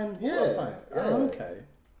planned water fight? Yeah. Oh, okay.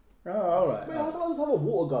 Oh, alright. Mate, how can I just have a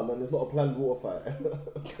water gun and it's not a planned water fight?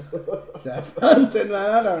 Southampton, man.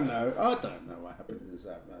 I don't know what happened in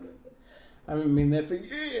Southampton. I haven't been there for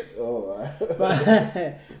years. Oh, right.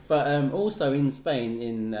 but also in Spain,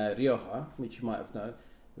 in Rioja, which you might have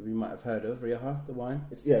heard of, Rioja, the wine.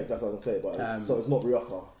 That's what I was going to say, but so it's not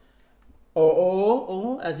Rioja.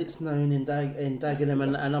 Or as it's known in Dagenham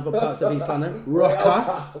and other parts of East London,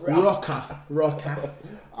 Rocca. I rocked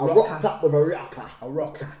up with a Rioja. A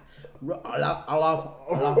Rocca. I'll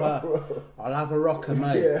have a rocker,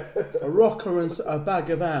 mate. Yeah. A rocker and a bag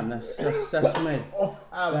of ham. That's me. That's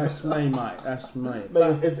me, mate. That's me.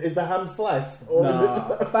 Mate, is the ham sliced? Or is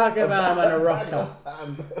it a bag of ham and a rocker?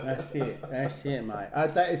 That's it, mate.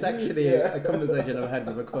 That is actually a conversation I've had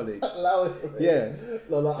with a colleague. Allow it. Yeah.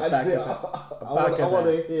 No, actually, I want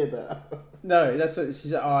to hear that. No, that's what she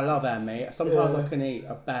said. Oh, I love ham, mate. Sometimes I can eat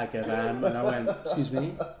a bag of ham, and I went, excuse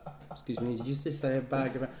me, did you just say a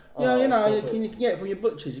bag of ham? Yeah, you can get it from your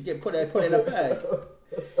butchers. You put it in a bag.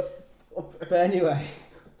 But anyway,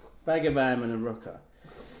 bag of ham and a rocker.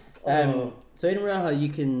 So in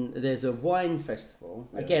Rioja, there's a wine festival.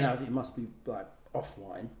 Again, it must be like off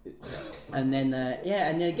wine. And then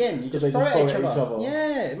and then again, you just throw it at each other.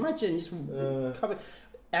 Yeah, imagine just cover.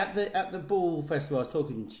 At the ball festival I was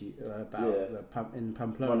talking to you about in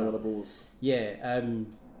Pamplona. Running on the balls. Yeah,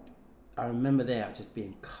 I remember there just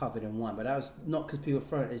being covered in wine, but that was not because people were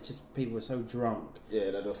throwing it. It's just people were so drunk.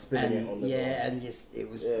 Yeah, they were spinning it on the and just it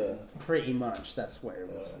was pretty much that's what it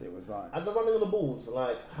was. It was like. And the running on the balls,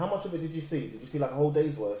 like how much of it did you see? Did you see like a whole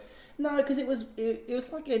day's worth? No, because it was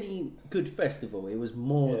like any good festival. It was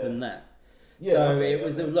more than that. Yeah, so it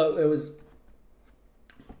was a lot. It was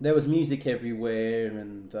there was music everywhere,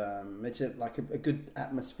 and it's like a good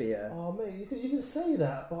atmosphere. Oh mate, you can say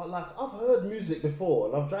that, but like I've heard music before,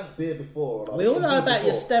 and I've drank beer before. And We all know about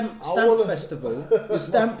your stamp festival, your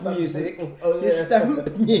stamp music, your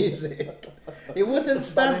stamp music. It wasn't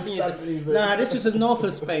stamp music. Nah, this was the north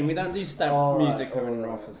of Spain. We don't do stamp music over in the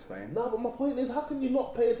north of Spain. No, but my point is, how can you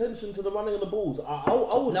not pay attention to the running of the bulls? I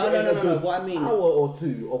would No. What I mean, hour or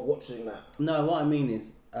two of watching that. No, what I mean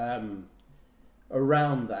is,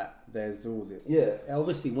 around that, there's all the... Yeah.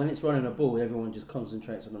 Obviously, when it's running a ball, everyone just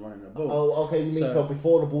concentrates on the running a ball. Oh, okay, you mean so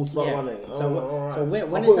before the balls start running. So, all right. So when I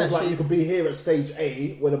it's thought it was actually... like you could be here at stage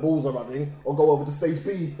A when the balls are running, or go over to stage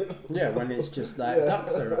B. Yeah, when it's just like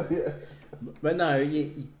ducks are running. Yeah. But no,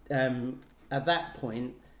 at that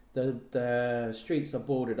point, the streets are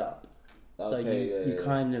boarded up. So you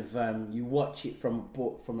kind of you watch it from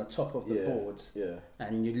the top of the board,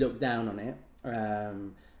 and you look down on it,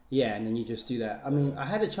 and then you just do that. I mean, I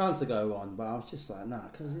had a chance to go on, but I was just like, nah,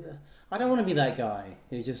 because I don't want to be that guy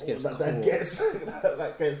who just gets caught. That gets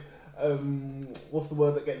what's the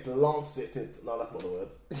word that gets lanceted? No, that's not the word.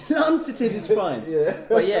 Lanceted is fine. Yeah.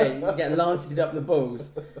 But yeah, you get lanceted up the balls.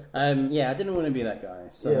 I didn't want to be that guy.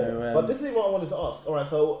 So, but this is what I wanted to ask. All right,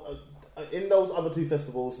 so in those other two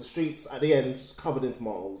festivals, the streets at the end covered in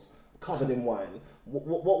tomatoes, covered in wine.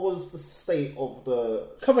 What was the state of the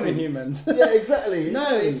covered streets? in humans? Yeah, exactly.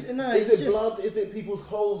 Is it just blood? Is it people's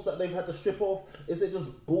clothes that they've had to strip off? Is it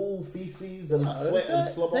just bull feces and sweat and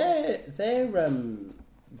slobber?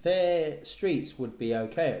 Their streets would be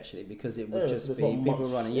okay actually, because it would just be people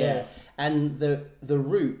running. Yeah, and the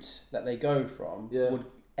route that they go from would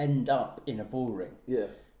end up in a bull ring. Yeah.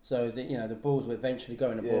 So the bulls would eventually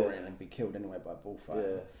go in a bull ring and be killed anyway by bullfight.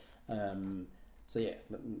 Yeah. So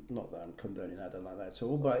not that I'm condoning that, I don't like that at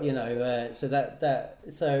all. But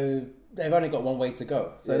so they've only got one way to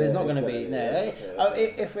go. So there's not going to be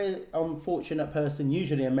if an unfortunate person,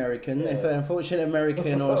 usually American, if an unfortunate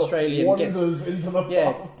American or Australian wanders into the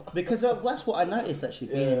pub. Because that's what I noticed actually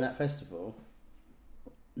being in that festival.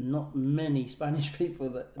 Not many Spanish people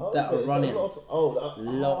that are running. A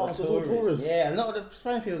lot of tourists. Yeah, a lot of the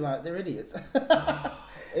Spanish people they're idiots.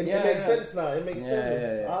 It makes sense now. It makes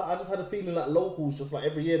sense. Yeah. I just had a feeling that locals, just like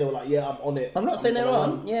every year, they were like, "Yeah, I'm on it." I'm not saying there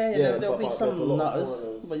aren't. There'll be some nutters,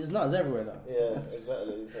 but there's nutters everywhere though. Yeah,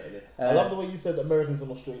 exactly. I love the way you said Americans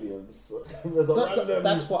and Australians. There's a random.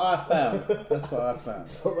 That's what I found.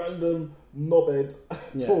 It's a random knobhead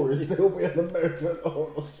tourist. There'll be an American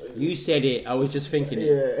or an Australian. You said it. I was just thinking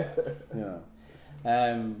it. Yeah.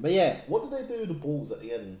 But yeah. What did they do with the bulls at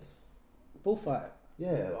the end? Bullfight.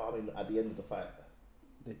 Yeah, I mean at the end of the fight.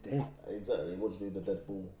 They're dead. Exactly. What do you do with the dead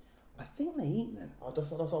bull? I think they eat them.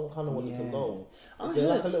 That's what I kind of wanted to know. Is it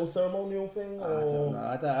like a little ceremonial thing? I don't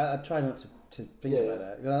know. I try not to think about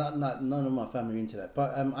that. None of my family are into that.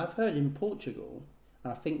 But I've heard in Portugal,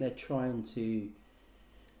 and I think they're trying to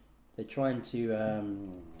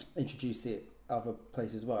introduce it other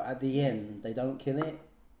places as well. At the end, they don't kill it,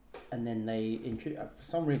 and then they for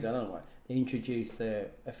some reason I don't know why they introduce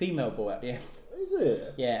a female bull at the end. Is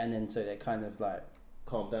it? Yeah, and then so they kind of like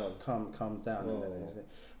calms down. Oh.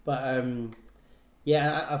 But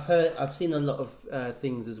I've seen a lot of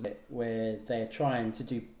things as well where they're trying to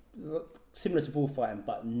do similar to bullfighting,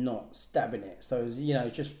 but not stabbing it. So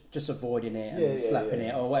just avoiding it and slapping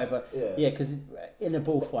it or whatever. Yeah, because in a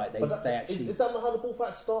bullfight they actually. Is that not how the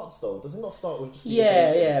bullfight starts though? Does it not start with just?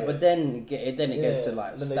 But then it gets to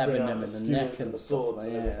like stabbing them in the neck and the stuff. swords.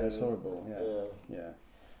 Like, it's horrible.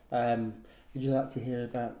 Yeah. Would you like to hear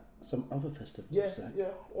about some other festivals?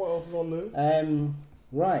 Yeah. What else is on there?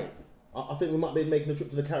 Right. I think we might be making a trip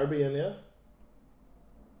to the Caribbean, yeah?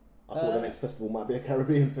 I thought the next festival might be a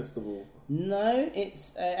Caribbean festival. No,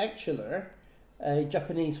 it's actually a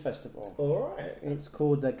Japanese festival. Alright. It's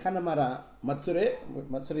called the Kanamara Matsuri.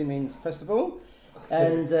 Matsuri means festival.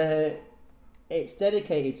 And it's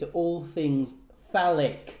dedicated to all things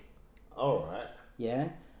phallic. Alright. Yeah.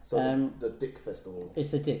 So the Dick Festival.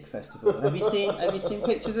 It's a Dick Festival. Have you seen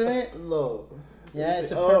pictures of it? No. Yeah,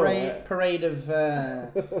 it's a parade of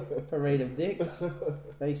dicks,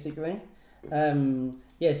 basically. So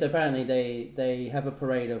apparently they have a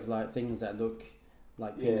parade of like things that look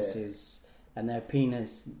like penises, and they're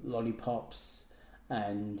penis lollipops,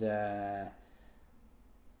 and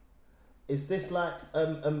is this like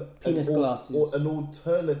penis glasses or an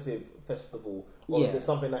alternative festival, or is it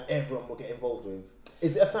something that everyone will get involved with?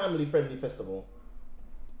 Is it a family-friendly festival?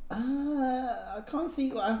 I can't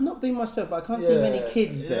see. I've not been myself, but I can't see many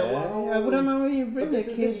kids there. I wouldn't know where you bring the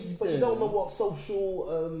kids. But you don't know what's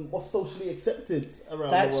socially accepted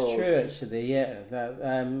around That's the world. true, actually. Yeah,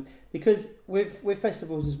 because with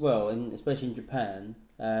festivals as well, and especially in Japan,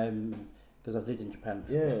 because I've lived in Japan.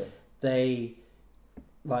 Yeah. They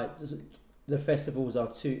like the festivals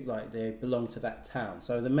are too like they belong to that town.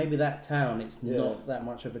 So then maybe that town it's not that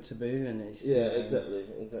much of a taboo, and it's exactly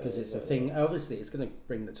because it's a thing. Obviously, it's going to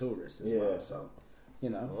bring the tourists as well. So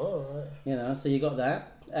all right. So you got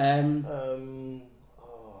that.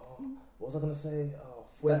 What was I going to say?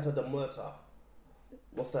 Fuente de Muerta.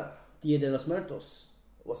 What's that? Dia de los Muertos.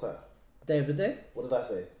 What's that? Day of the Dead. What did I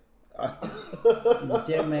say? It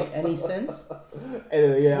didn't make any sense.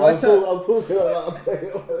 Anyway, yeah, I was talking about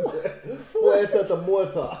Fuente de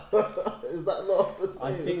Muerta. Is that not the same?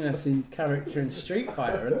 I think that's in character in Street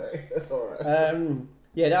Fighter. Alright.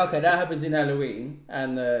 That happens in Halloween,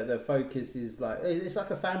 and the focus is like it's like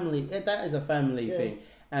a family. That is a family thing,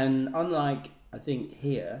 and unlike I think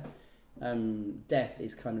here, death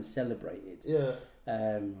is kind of celebrated. Yeah.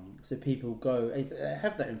 So people go. I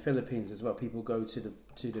have that in Philippines as well. People go to the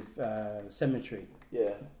cemetery.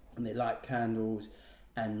 Yeah. And they light candles,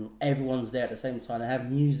 and everyone's there at the same time. They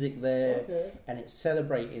have music there, and it's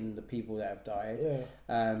celebrating the people that have died. Yeah.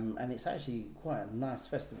 And it's actually quite a nice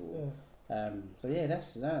festival. Yeah. That's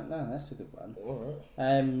a good one. All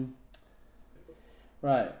right.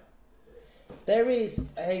 Right. There is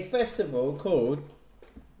a festival called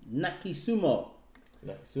Nakisumo.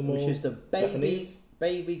 Nakisumo, which is the Japanese?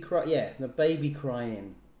 the baby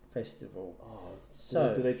crying festival. Oh,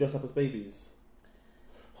 so do they dress up as babies?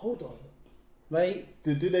 Hold on. Wait.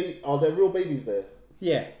 Are there real babies there?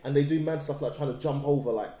 Yeah. And they do mad stuff like trying to jump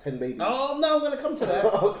over like 10 babies. Oh no, I'm gonna come to that.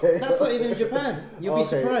 Okay. That's not even in Japan. You'll be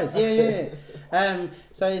surprised. Yeah.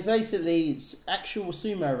 So it's basically actual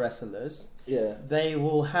sumo wrestlers. Yeah. They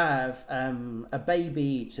will have a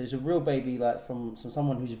baby. So it's a real baby, like from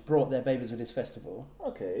someone who's brought their baby to this festival.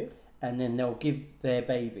 Okay. And then they'll give their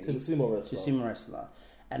baby to the sumo wrestler.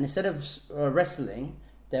 And instead of wrestling,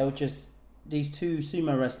 these two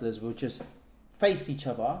sumo wrestlers will just face each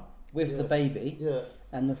other with the baby. Yeah.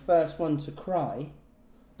 And the first one to cry.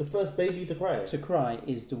 The first baby to cry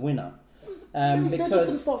is the winner. They're just going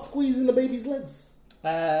to start squeezing the baby's legs.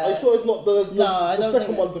 Are you sure it's not the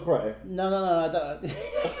second one to cry? No, I don't.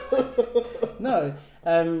 No.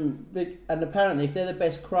 And apparently, if they're the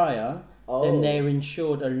best crier, then they're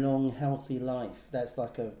insured a long, healthy life. That's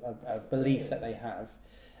like a belief that they have.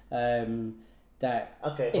 That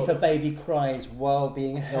if a baby cries while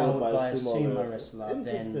being held by a sumo wrestler,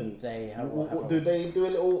 then they have. Do they do a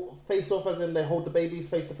little face-off, as in they hold the babies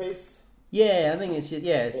face to face? Yeah, I think it's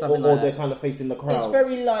something or like they're kind of facing the crowd. It's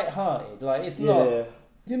very light-hearted. Like it's not.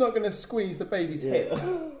 You're not going to squeeze the baby's hip.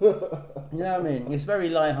 You know what I mean? It's very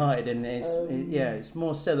light-hearted, and it's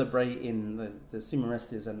more celebrating the sumo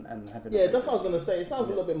wrestlers and having. Yeah, that's what I was going to say. It sounds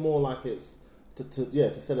a little bit more like it's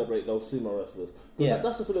to celebrate those sumo wrestlers. Because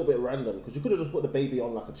that's just a little bit random. Because you could have just put the baby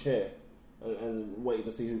on like a chair and waited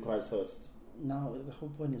to see who cries first. No, the whole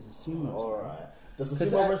point is the sumo. All right. Does the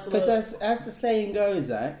sumo wrestler? Because as the saying goes,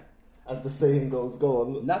 Zach. As the saying goes, go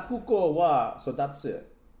on. Nakuko wa sodatsu,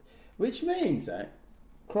 which means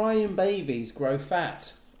crying babies grow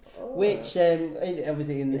fat. Which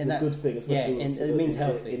obviously it's a good thing, especially it means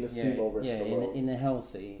healthy. In the sumo wrestling world. In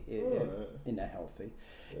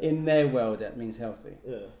their world, that means healthy.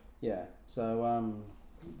 Yeah. So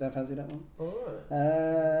don't fancy that one. All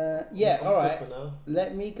right. All right.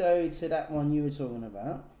 Let me go to that one you were talking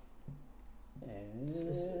about. I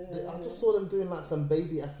just saw them doing like some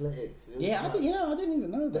baby athletics. I didn't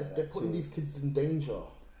even know that. They're putting these kids in danger.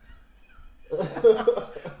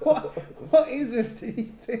 What is with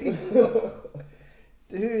these people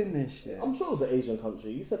doing this shit? I'm sure it was an Asian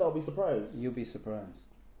country. You said I'll be surprised. You'll be surprised.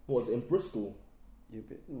 What was it, in Bristol? You'll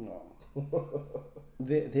be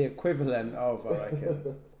the equivalent of, I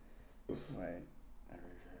reckon. Wait.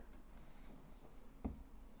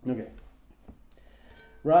 Okay.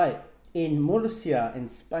 Right. In Murcia, in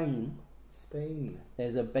Spain,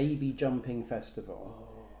 there's a baby jumping festival.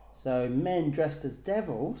 So men dressed as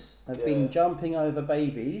devils have been jumping over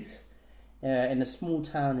babies in a small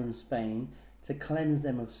town in Spain to cleanse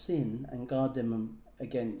them of sin and guard them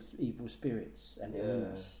against evil spirits and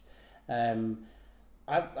illness. I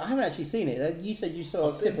haven't actually seen it. You said you saw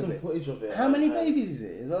a clip of it. Footage of it. How many babies is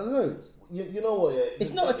it? Is that loads? You know what?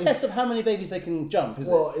 It's not a test of how many babies they can jump, is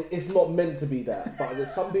it? Well, it's not meant to be that. But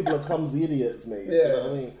some people are clumsy idiots, mate. Do you know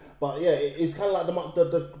what I mean? But yeah, it's kind of like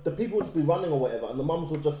the people will just be running or whatever, and the mums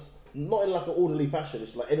will just, not in like an orderly fashion,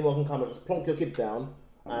 it's like anyone can come and just plonk your kid down,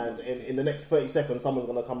 and in the next 30 seconds, someone's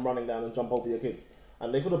going to come running down and jump over your kid.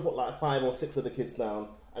 And they could have put like 5 or 6 of the kids down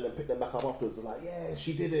and then pick them back up afterwards. It's like, yeah,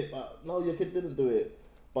 she did it, but no, your kid didn't do it.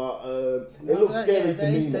 But it looks scary to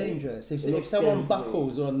me. It's dangerous. If someone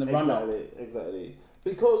buckles on the run-up. Exactly.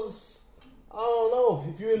 Because I don't know.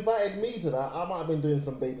 If you invited me to that, I might have been doing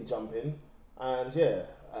some baby jumping, and yeah,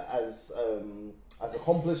 as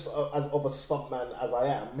accomplished as of a stuntman as I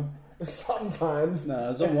am, sometimes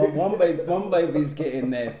one baby's getting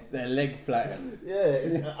their leg flattened.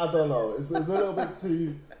 Yeah, I don't know. It's a little bit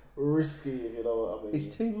too risky, if you know what I mean.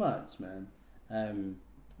 It's too much, man.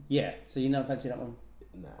 Yeah. So you don't fancy that one?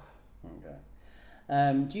 Nah.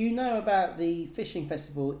 Okay. Do you know about the fishing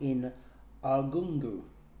festival in Argungu?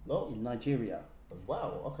 No. In Nigeria.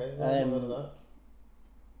 Wow. Okay. I haven't heard of that.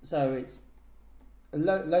 So it's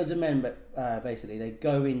loads of men, but basically they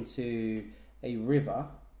go into a river.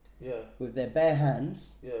 Yeah. With their bare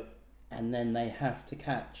hands. Yeah. And then they have to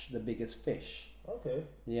catch the biggest fish. Okay.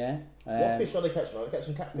 Yeah. What fish are they catching? Are they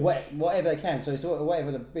catching catfish? Whatever they can. So it's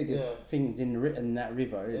whatever the biggest things in that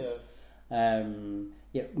river is.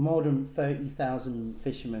 Yeah. More than 30,000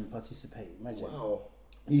 fishermen participate. Imagine. Wow.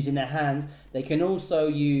 Using their hands. They can also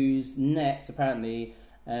use nets, apparently,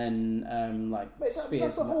 and spears.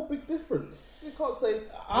 That's a whole big difference. You can't say.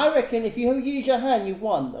 I reckon if you use your hand, you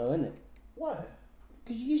won, though, isn't it? Why?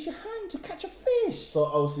 Because you use your hand to catch a fish.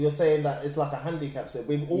 So you're saying that it's like a handicap, so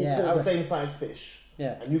we all caught the same size fish.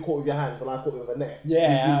 Yeah. And you caught with your hands and I caught with a net.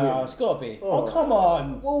 Yeah, it's got to be. Oh, come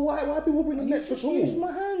on. Well, why people bring the nets at all? Use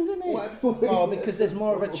my hands, innit? Because there's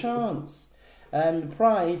more of a chance. The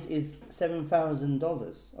prize is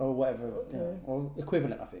 $7,000 or whatever, or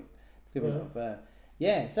equivalent, I think. Equivalent of,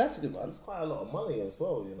 so that's a good one. It's quite a lot of money as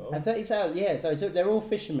well, you know. And 30,000, so they're all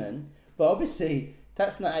fishermen, but obviously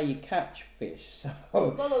that's not how you catch fish. So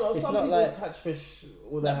no. Some people catch fish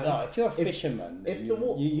with their hands. No, if you're a fisherman, if you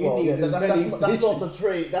need that's not the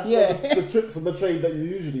trade. That's not the tricks of the trade that you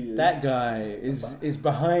usually use. That guy is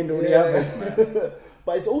behind all the others, man.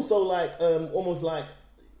 But it's also like almost like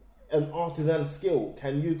an artisan skill.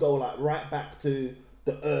 Can you go like right back to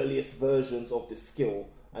the earliest versions of this skill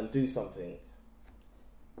and do something?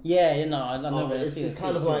 Yeah, I know. It's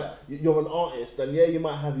kind of like you're an artist, and you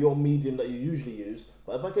might have your medium that you usually use.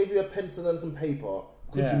 But if I gave you a pencil and some paper,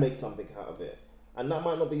 could you make something out of it? And that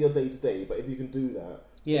might not be your day to day, but if you can do that,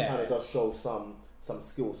 it kind of does show some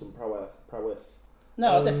skill, some prowess.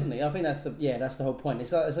 No, definitely. I think that's the whole point.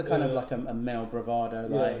 It's a kind of like a male bravado,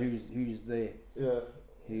 like who's the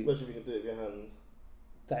especially if you can do it with your hands.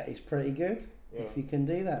 That is pretty good if you can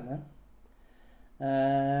do that, man.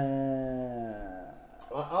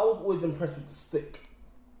 I was always impressed with the stick.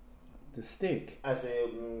 The stick? As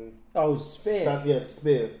in... spear. The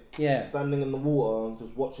spear. Yeah. Standing in the water and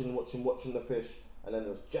just watching the fish, and then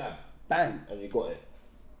just jab. Bang. And you got it.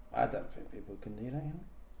 I don't think people can do that,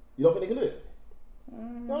 You don't think they can do it?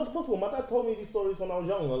 No, that's possible. My dad told me these stories when I was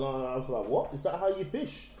young, and I was like, what? Is that how you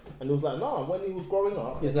fish? And he was like, nah, when he was growing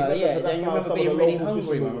up... He's like, then you remember being really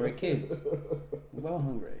hungry when we were kids. Well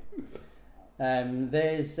hungry.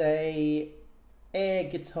 There's a air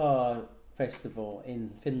guitar festival in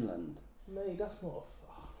Finland. Mate, that's not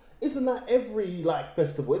isn't that every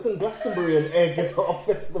festival? Isn't Glastonbury an air guitar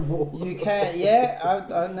festival? You can,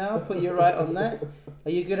 I now put you right on that.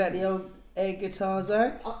 Are you good at the old air guitar,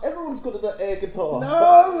 Zach? Everyone's good at the air guitar.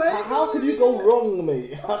 No, mate. How can you go wrong,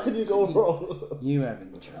 mate? How can you go wrong? You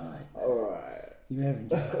haven't tried. Alright. You haven't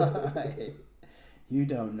tried. You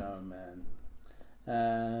don't know, man.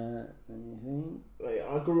 Let me think. Like,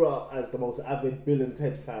 I grew up as the most avid Bill and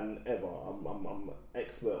Ted fan ever. I'm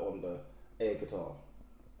expert on the air guitar.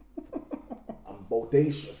 I'm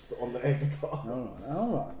bodacious on the air guitar.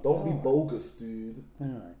 Alright. Don't be bogus, dude.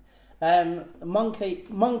 Alright.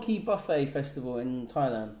 Monkey Buffet Festival in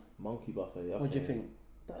Thailand. Monkey Buffet, okay. What do you think?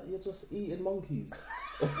 That you're just eating monkeys.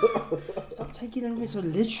 Stop taking everything so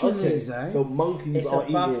literally, Zach. So monkeys are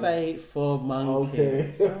eating. It's a buffet for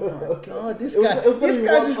monkeys. Okay. Oh my god, this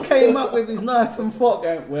guy just came up with his knife and fork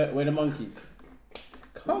going, where the monkeys?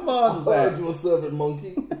 Come on, Zach. I heard you were serving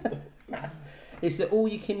monkey. It's an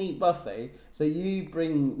all-you-can-eat buffet. So you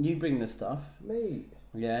bring the stuff, mate.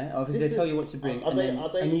 Yeah, obviously they tell you what to bring,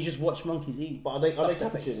 and you just watch monkeys eat. But are they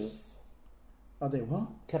capuchins? Are they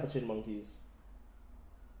what? Capuchin monkeys.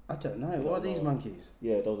 I don't know. What are these monkeys?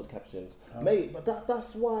 Yeah, those are the capuchins. Oh. Mate, but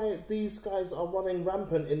that's why these guys are running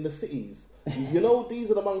rampant in the cities. You know,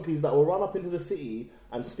 these are the monkeys that will run up into the city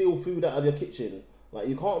and steal food out of your kitchen. Like,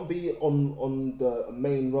 you can't be on the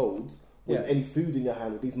main roads with any food in your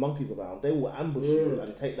hand with these monkeys around. They will ambush you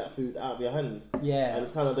and take that food out of your hand. Yeah. And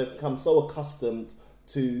it's kind of, they've become so accustomed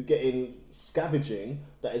to getting scavenging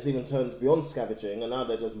that it's even turned beyond scavenging, and now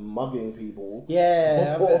they're just mugging people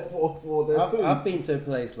for their food. I've been to a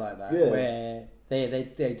place like that where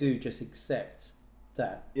they do just accept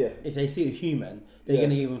that if they see a human, they're going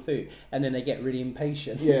to give them food, and then they get really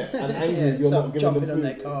impatient. Yeah, and angry you're not giving them food. On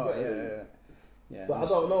their car. Yeah. So I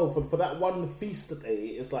don't know, for that one feast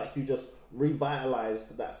day, it's like you just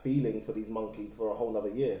revitalised that feeling for these monkeys for a whole nother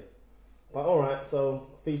year. But alright, so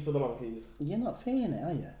Feast of the Monkeys. You're not feeling it,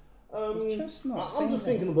 are you? You're just not I'm just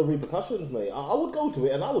thinking of the repercussions, mate. I would go to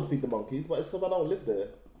it and I would feed the monkeys, but it's because I don't live there.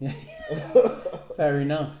 Yeah. Fair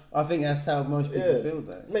enough. I think that's how most people feel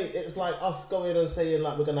though. Mate, it's like us going and saying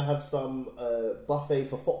like we're going to have some buffet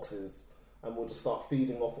for foxes and we'll just start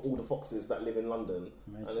feeding off all the foxes that live in London.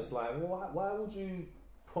 Imagine. And it's like, well, why would you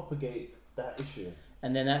propagate that issue?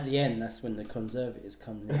 And then at the end, that's when the Conservatives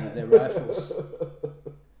come in with their rifles.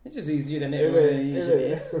 It's just easier than it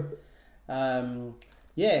usually is.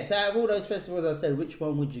 Yeah, so out of all those festivals I said, which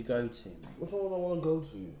one would you go to? Which one would I want to go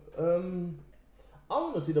to? I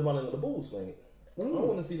want to see the Running of the Bulls, mate. I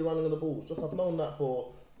want to see the Running of the Bulls. Just I've known that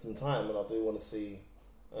for some time, and I do want to see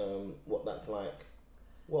what that's like.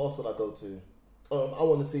 What else would I go to? I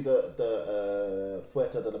want to see the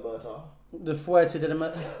Fuerte de la Muerta. The Fuerte de la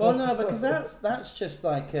Muerta. Well, no, because that's just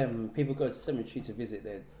like people go to cemetery to visit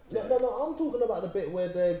their. No, I'm talking about the bit where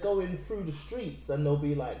they're going through the streets and there'll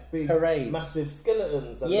be like big, parades. Massive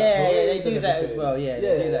skeletons. And they do that as well. Yeah,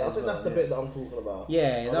 they do that. I think that's the bit that I'm talking about.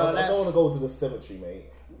 Yeah, I don't want to go to the cemetery,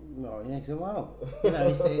 mate. Well, yeah, because you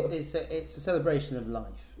know, it's a celebration of life.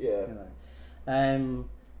 Yeah. You know,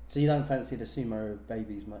 so you don't fancy the sumo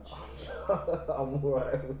babies much? I'm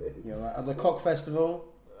alright. You're right. At the Cock Festival.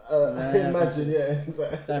 Imagine, yeah,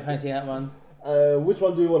 exactly. Don't fancy that one. Which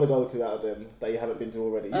one do you want to go to out of them that you haven't been to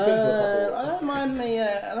already? You've been to a couple. I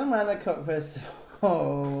don't mind the Cock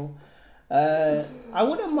Festival. I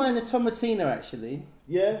wouldn't mind the Tomatina actually.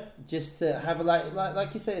 Yeah. Just to have a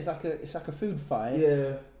like you say, it's like a food fight.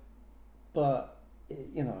 Yeah. But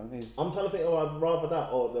you know, I'm trying to think. I'd rather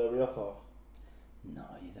that or the Rioja. No,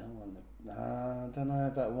 you don't want the. I don't know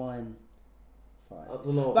about wine. I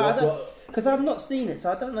don't know. Because I've not seen it,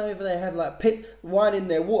 so I don't know if they have like wine in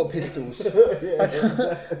their water pistols. I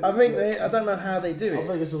don't know how they do it. I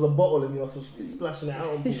think it's just a bottle and you're splashing it out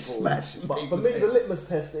on people. But for me, the litmus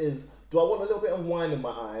test is: do I want a little bit of wine in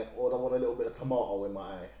my eye, or do I want a little bit of tomato in my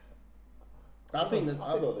eye? I think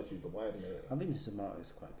I'd choose the wine. Mate. I think the tomato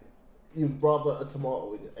is quite good. You'd rather a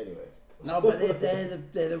tomato anyway. No, but they're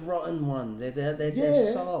the rotten one.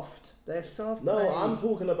 They're soft. They're soft. No, mate. I'm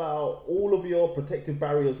talking about all of your protective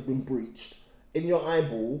barriers have been breached. In your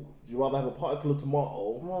eyeball, would you rather have a particle of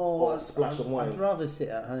tomato or a splash of wine? I'd rather sit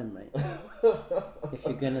at home, mate. If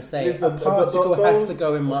you're gonna say a particle has to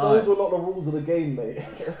go in my eye. Those were not the rules of the game, mate.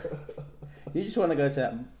 You just want to go to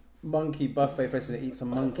that monkey buffet festival to eat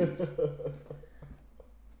some monkeys.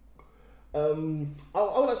 I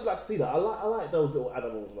would actually like to see that. I like those little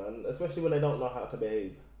animals, man, especially when they don't know how to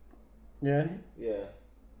behave. Yeah? Yeah.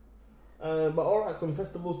 But alright, some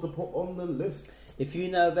festivals to put on the list. If you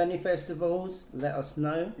know of any festivals, let us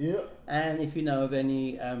know. Yeah. And if you know of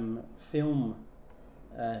any film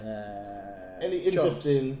any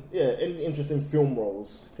interesting film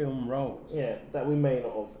roles. Film roles. Yeah, that we may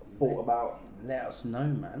not have thought about. Let us know,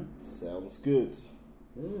 man. Sounds good.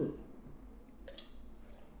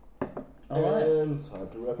 Alright. Time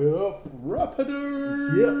to wrap it up. Wrap it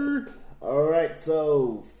up. Yep. Alright,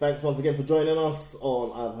 so thanks once again for joining us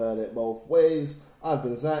on I've Heard It Both Ways. I've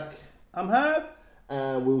been Zach. I'm Herb.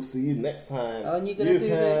 And we'll see you next time. Oh, and you're going to do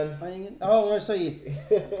that? Oh, sorry.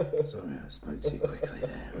 Sorry, I spoke too quickly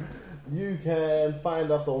there. You can find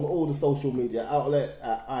us on all the social media outlets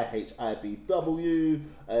at IHIBW.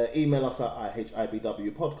 Email us at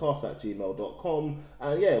ihibwpodcast@gmail.com.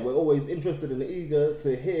 And yeah, we're always interested and eager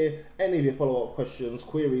to hear any of your follow-up questions,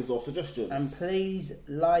 queries or suggestions. And please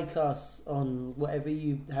like us on whatever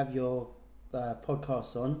you have your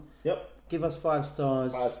podcasts on. Yep. Give us 5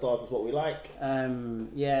 stars. 5 stars is what we like.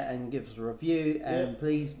 Yeah, and give us a review. And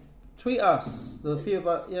please tweet us. The few of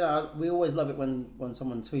us, we always love it when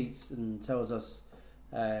someone tweets and tells us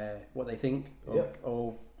what they think,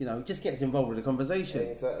 or just gets involved with the conversation.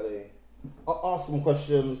 Yeah, exactly. Ask some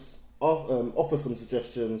questions, offer some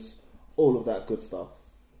suggestions, all of that good stuff.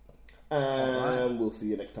 And we'll see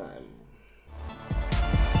you next time.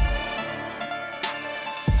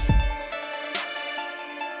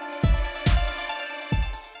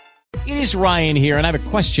 It is Ryan here, and I have a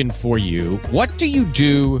question for you. What do you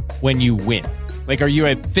do when you win? Like, are you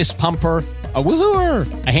a fist pumper, a woo-hooer,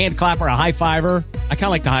 a hand clapper, a high fiver? I kind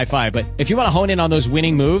of like the high five, but if you want to hone in on those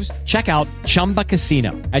winning moves, check out Chumba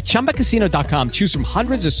Casino. At ChumbaCasino.com, choose from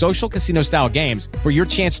hundreds of social casino-style games for your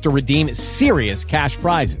chance to redeem serious cash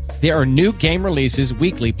prizes. There are new game releases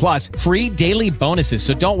weekly, plus free daily bonuses,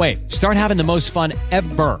 so don't wait. Start having the most fun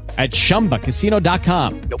ever at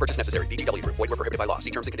ChumbaCasino.com. No purchase necessary. VGW Group. Void where prohibited by law.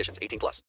 See terms and conditions. 18+.